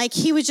happen. Like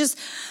he was just,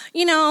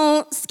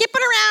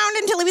 skipping around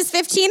until he was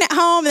 15 at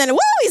home, and then,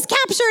 he's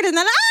captured, and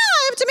then,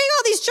 I have to make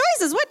all these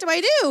choices. What do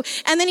I do?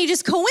 And then he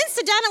just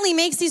coincidentally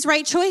makes these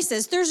right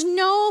choices. There's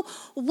no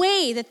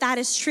way that that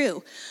is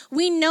true.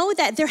 We know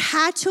that there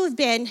had to have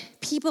been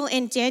people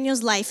in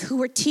Daniel's life who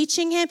were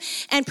teaching him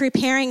and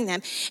preparing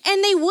them.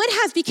 And they would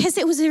have, because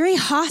it was a very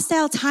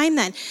hostile time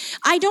then.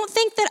 I don't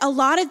think that a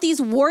lot of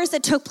these wars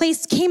that took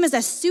place came as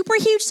a super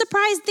huge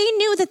surprise. They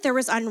knew that there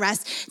was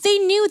unrest. They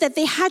knew that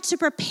they had to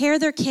prepare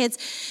their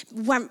kids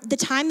when the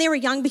time they were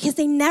young, because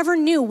they never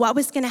knew what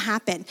was going to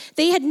happen.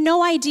 They had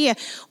no idea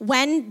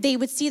when they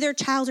would see their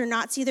child or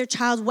not see their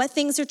child, what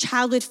things their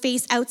child would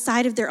face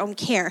outside of their own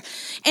care.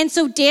 And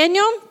so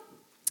Daniel,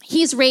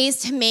 he's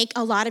raised to make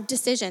a lot of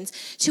decisions,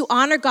 to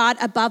honor God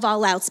above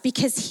all else,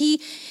 because he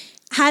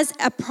has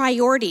a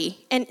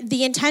priority, and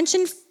the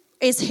intention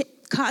is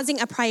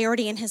causing a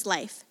priority in his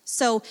life.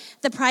 So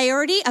the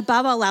priority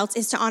above all else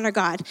is to honor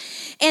God.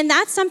 And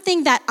that's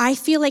something that I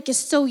feel like is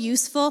so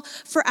useful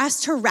for us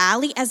to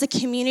rally as a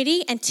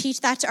community and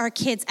teach that to our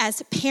kids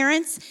as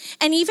parents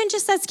and even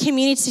just as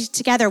community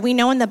together. We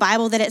know in the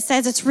Bible that it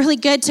says it's really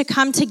good to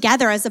come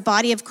together as a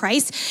body of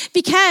Christ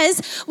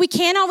because we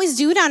can't always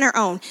do it on our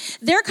own.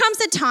 There comes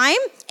a time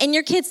in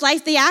your kid's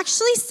life, they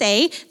actually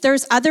say,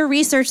 there's other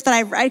research that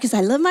I've read because I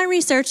love my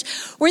research,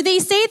 where they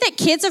say that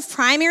kids of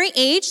primary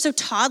age, so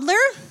toddler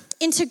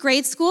into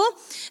grade school,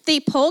 they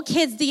poll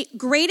kids, the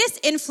greatest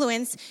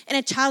influence in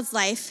a child's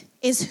life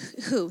is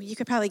who? You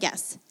could probably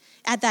guess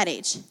at that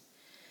age.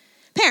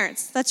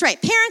 Parents, that's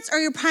right. Parents are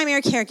your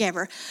primary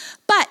caregiver.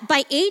 But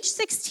by age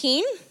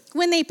 16,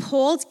 when they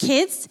polled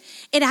kids,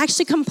 it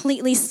actually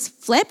completely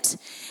flipped.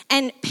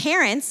 And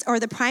parents, or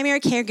the primary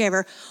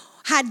caregiver,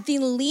 had the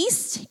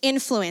least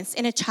influence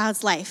in a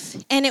child's life.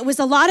 And it was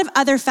a lot of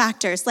other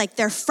factors, like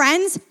their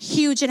friends,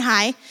 huge and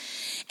high.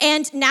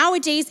 And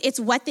nowadays, it's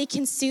what they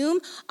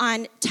consume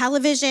on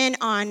television,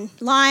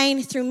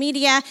 online, through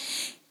media.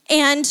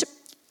 And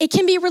it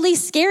can be really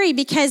scary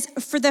because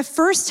for the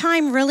first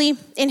time really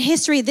in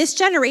history, this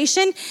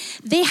generation,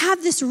 they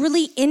have this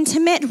really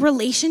intimate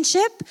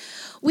relationship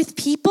with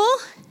people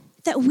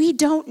that we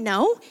don't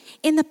know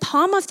in the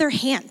palm of their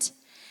hand.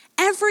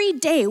 Every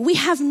day, we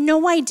have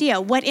no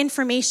idea what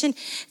information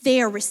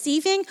they are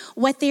receiving,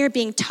 what they are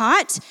being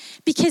taught,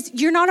 because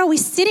you're not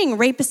always sitting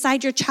right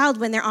beside your child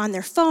when they're on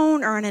their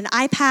phone or on an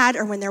iPad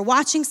or when they're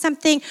watching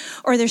something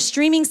or they're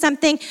streaming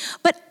something.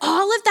 But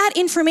all of that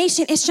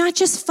information, it's not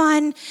just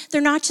fun.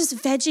 They're not just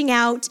vegging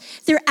out.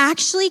 They're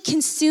actually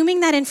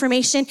consuming that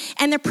information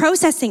and they're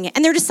processing it.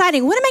 And they're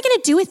deciding, what am I going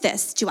to do with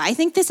this? Do I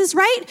think this is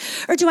right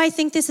or do I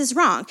think this is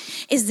wrong?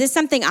 Is this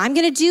something I'm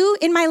going to do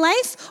in my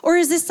life or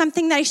is this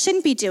something that I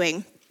shouldn't be doing?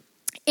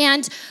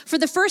 And for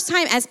the first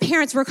time as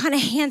parents, we're kind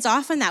of hands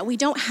off on that. We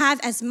don't have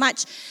as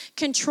much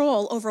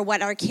control over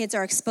what our kids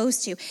are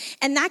exposed to.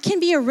 And that can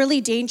be a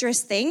really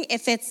dangerous thing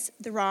if it's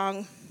the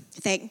wrong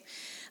thing.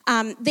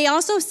 They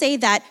also say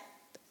that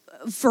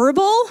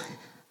verbal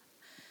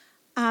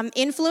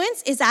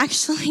influence is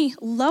actually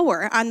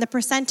lower on the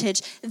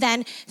percentage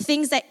than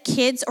things that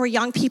kids or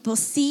young people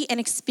see and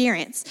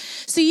experience.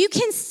 So you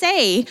can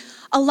say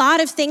a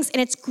lot of things,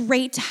 and it's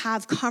great to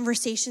have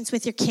conversations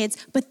with your kids,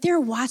 but they're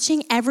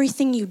watching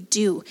everything you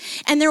do.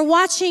 And they're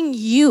watching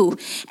you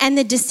and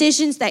the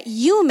decisions that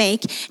you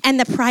make and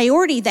the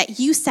priority that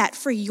you set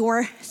for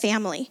your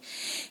family.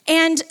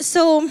 And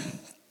so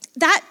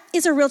that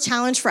is a real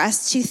challenge for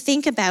us to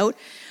think about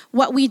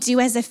what we do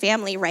as a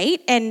family, right?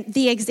 And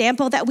the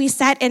example that we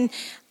set and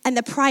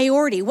the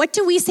priority. What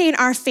do we say in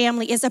our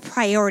family is a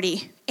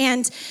priority?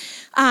 And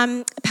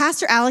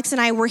Pastor Alex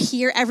and I were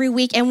here every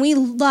week, and we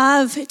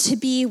love to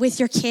be with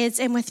your kids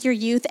and with your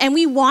youth, and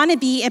we want to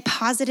be a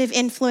positive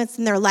influence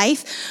in their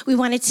life. We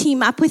want to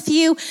team up with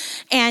you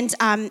and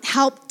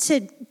help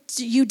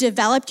you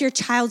develop your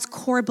child's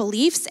core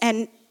beliefs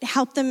and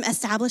help them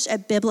establish a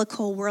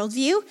biblical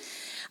worldview.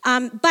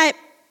 But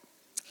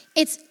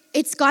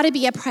it's got to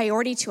be a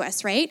priority to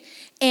us, right?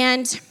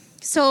 And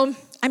so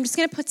I'm just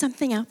going to put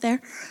something out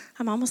there.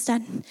 I'm almost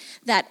done.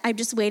 That I've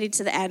just waited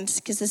to the end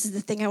because this is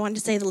the thing I wanted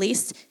to say the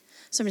least.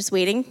 So I'm just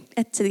waiting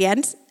to the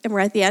end, and we're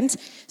at the end.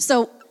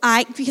 So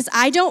because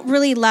I don't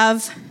really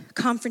love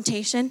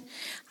confrontation.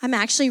 I'm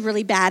actually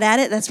really bad at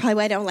it. That's probably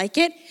why I don't like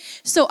it.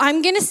 So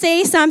I'm going to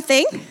say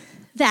something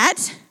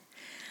that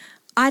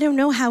I don't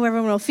know how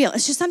everyone will feel.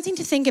 It's just something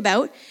to think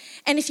about.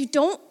 And if you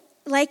don't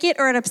like it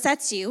or it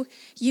upsets you,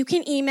 you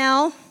can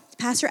email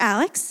Pastor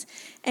Alex,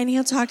 and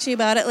he'll talk to you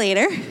about it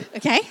later,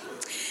 okay?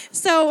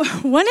 So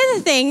one of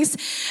the things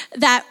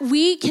that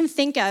we can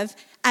think of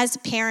as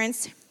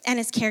parents and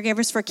as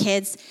caregivers for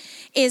kids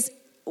is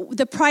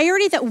the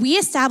priority that we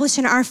establish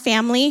in our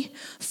family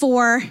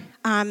for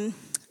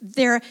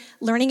their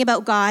learning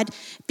about God,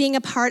 being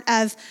a part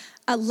of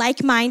a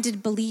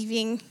like-minded,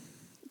 believing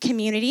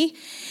community.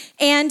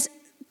 And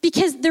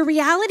because the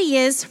reality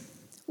is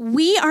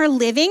we are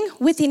living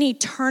with an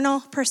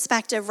eternal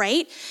perspective,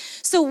 right?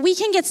 So we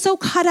can get so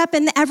caught up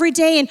in the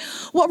everyday and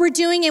what we're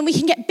doing, and we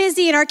can get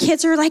busy, and our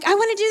kids are like, I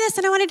want to do this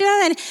and I want to do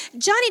that,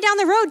 and Johnny down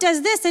the road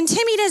does this and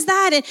Timmy does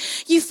that, and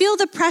you feel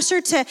the pressure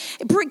to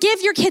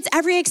give your kids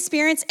every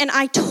experience, and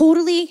I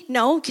totally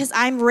know because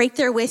I'm right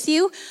there with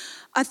you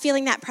of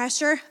feeling that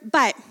pressure.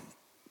 But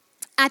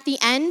at the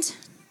end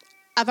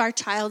of our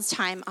child's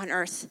time on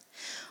earth,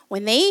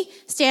 when they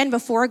stand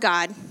before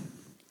God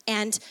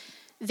and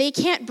they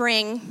can't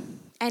bring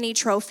any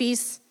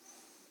trophies,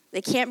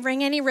 they can't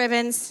bring any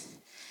ribbons,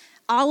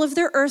 all of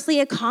their earthly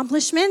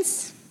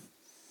accomplishments,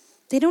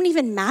 they don't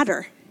even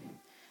matter,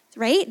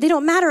 right? They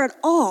don't matter at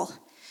all.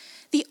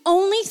 The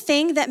only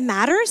thing that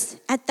matters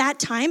at that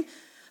time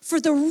for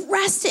the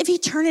rest of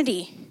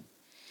eternity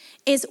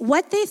is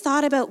what they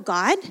thought about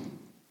God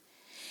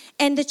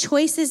and the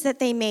choices that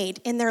they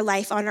made in their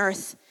life on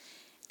earth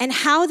and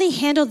how they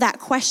handled that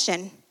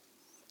question,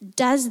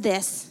 does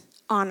this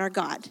honor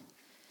God?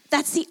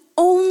 That's the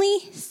only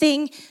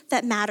thing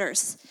that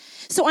matters.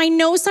 So I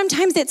know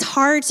sometimes it's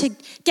hard to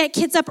get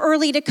kids up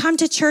early to come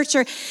to church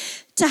or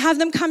to have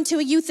them come to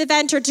a youth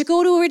event or to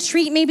go to a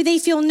retreat. Maybe they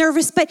feel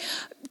nervous, but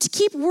to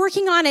keep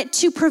working on it,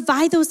 to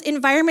provide those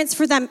environments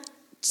for them.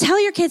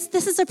 Tell your kids,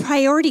 this is a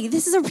priority.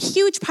 This is a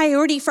huge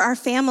priority for our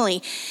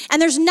family.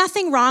 And there's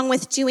nothing wrong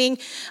with doing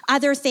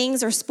other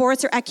things or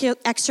sports or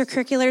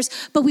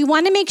extracurriculars, but we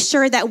want to make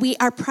sure that we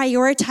are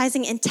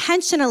prioritizing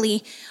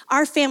intentionally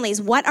our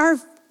families, what our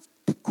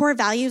core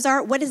values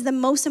are, what is the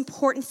most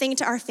important thing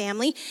to our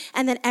family,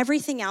 and then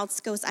everything else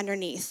goes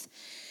underneath.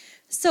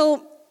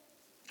 So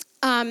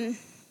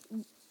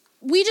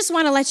we just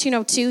want to let you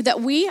know too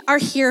that we are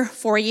here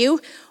for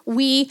you.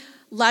 We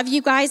love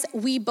you guys.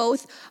 We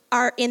both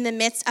are in the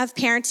midst of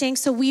parenting,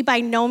 so we by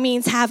no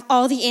means have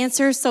all the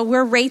answers. So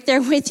we're right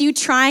there with you,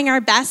 trying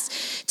our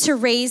best to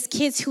raise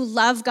kids who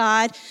love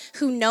God,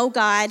 who know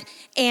God,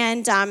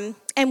 and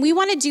we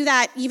want to do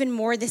that even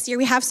more this year.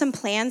 We have some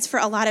plans for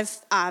a lot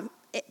of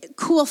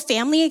cool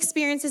family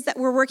experiences that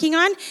we're working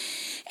on.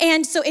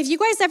 And so if you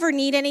guys ever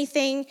need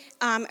anything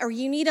or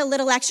you need a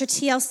little extra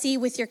TLC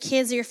with your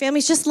kids or your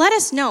families, just let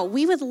us know.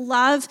 We would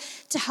love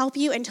to help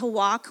you and to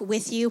walk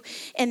with you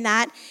in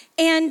that.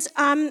 And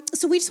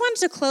so we just wanted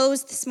to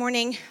close this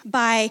morning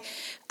by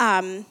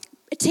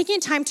taking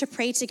time to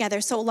pray together.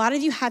 So a lot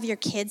of you have your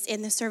kids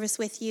in the service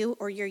with you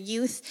or your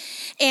youth.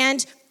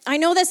 And I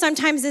know that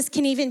sometimes this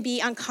can even be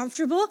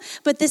uncomfortable,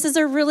 but this is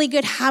a really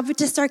good habit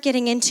to start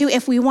getting into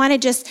if we want to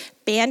just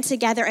band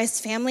together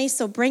as families.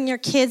 So bring your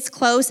kids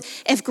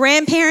close. If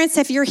grandparents,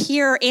 if you're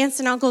here, or aunts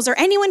and uncles, or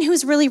anyone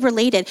who's really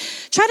related,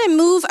 try to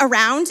move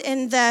around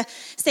in the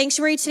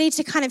sanctuary today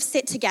to kind of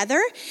sit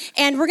together.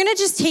 And we're going to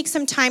just take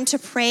some time to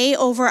pray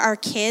over our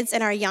kids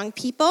and our young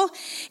people.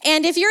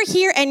 And if you're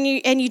here and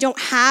you don't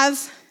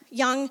have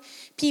young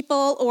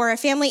people or a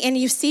family and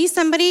you see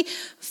somebody,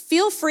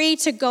 feel free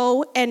to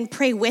go and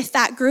pray with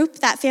that group,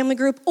 that family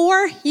group,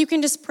 or you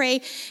can just pray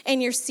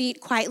in your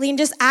seat quietly and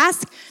just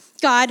ask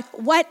God,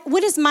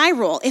 what is my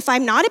role? If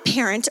I'm not a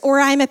parent or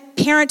I'm a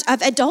parent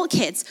of adult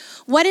kids,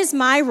 what is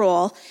my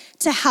role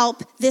to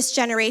help this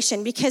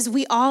generation? Because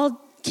we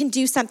all can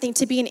do something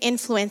to be an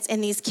influence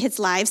in these kids'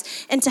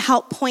 lives and to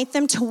help point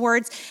them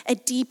towards a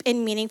deep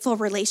and meaningful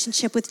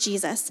relationship with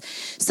Jesus.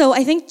 So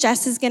I think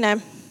Jess is going to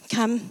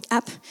come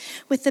up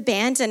with the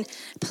band and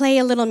play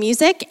a little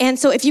music. And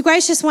so if you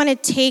guys just want to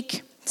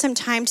take some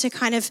time to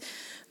kind of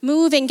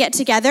move and get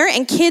together,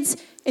 and kids,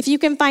 if you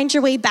can find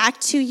your way back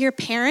to your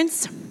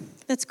parents,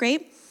 that's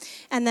great.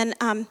 And then,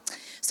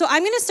 so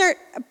I'm going to start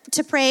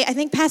to pray. I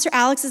think Pastor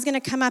Alex is going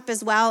to come up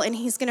as well, and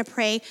he's going to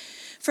pray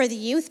for the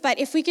youth. But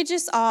if we could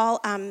just all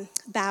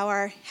bow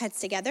our heads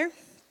together.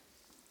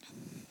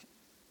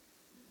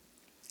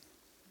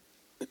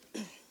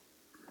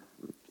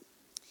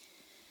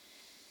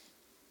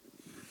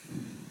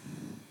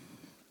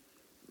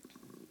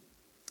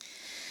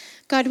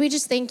 God, we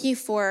just thank you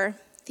for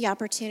the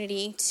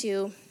opportunity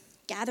to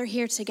gather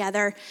here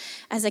together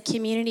as a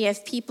community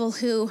of people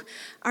who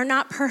are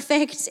not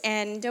perfect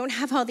and don't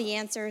have all the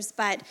answers,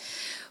 but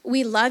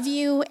we love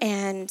you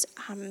and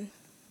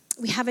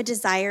we have a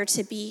desire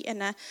to be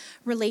in a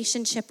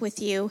relationship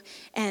with you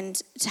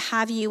and to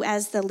have you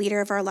as the leader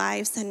of our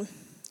lives. And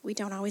we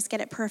don't always get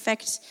it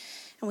perfect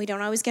and we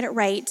don't always get it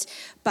right,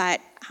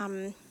 but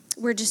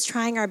we're just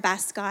trying our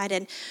best, God,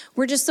 and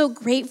we're just so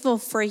grateful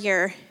for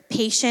your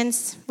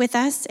patience with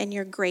us and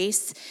your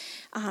grace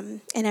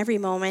in every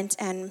moment.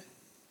 And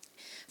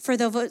for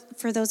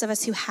those of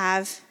us who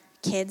have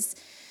kids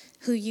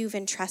who you've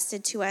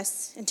entrusted to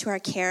us and to our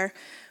care,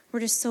 we're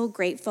just so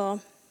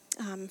grateful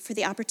for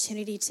the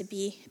opportunity to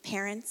be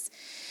parents.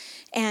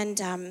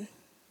 And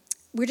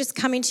we're just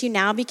coming to you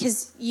now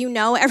because you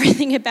know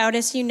everything about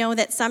us. You know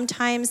that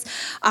sometimes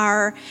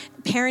our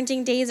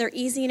parenting days are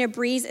easy and a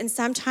breeze, and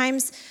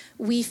sometimes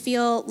we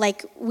feel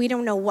like we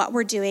don't know what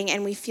we're doing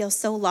and we feel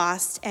so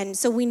lost. And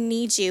so we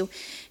need you.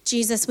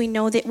 Jesus, we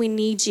know that we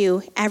need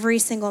you every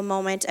single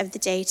moment of the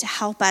day to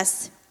help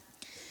us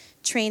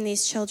train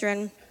these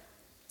children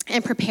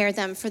and prepare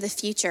them for the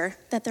future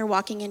that they're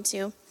walking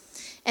into.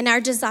 And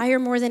our desire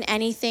more than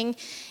anything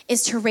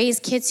is to raise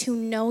kids who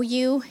know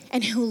you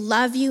and who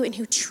love you and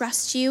who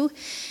trust you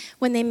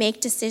when they make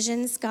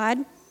decisions, God.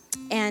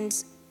 And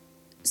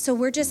so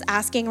we're just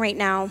asking right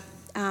now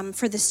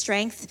for the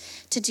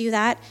strength to do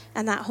that,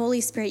 and that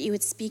Holy Spirit, you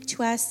would speak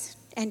to us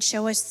and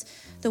show us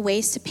the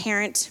ways to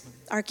parent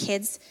our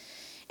kids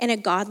in a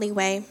godly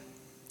way.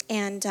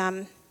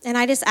 And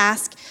I just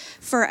ask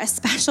for a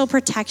special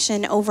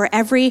protection over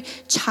every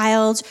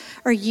child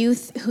or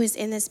youth who is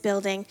in this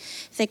building,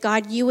 that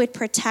God, you would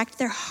protect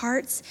their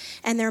hearts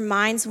and their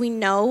minds. We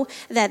know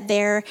that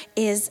there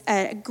is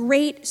a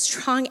great,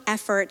 strong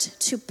effort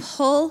to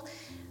pull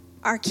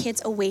our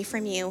kids away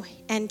from you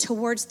and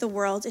towards the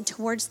world and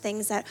towards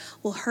things that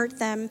will hurt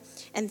them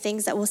and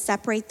things that will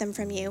separate them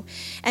from you.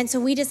 And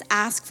so we just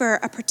ask for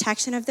a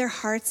protection of their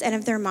hearts and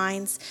of their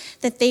minds,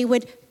 that they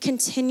would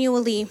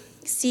continually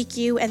seek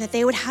you and that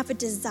they would have a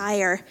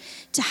desire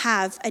to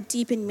have a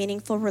deep and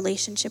meaningful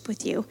relationship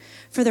with you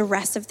for the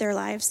rest of their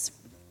lives.